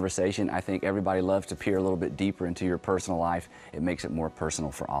this conversation. I think everybody loves to peer a little bit deeper into your personal life. It makes it more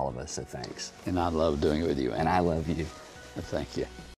personal for all of us, so thanks. And I love doing it with you, And I love you. Thank you.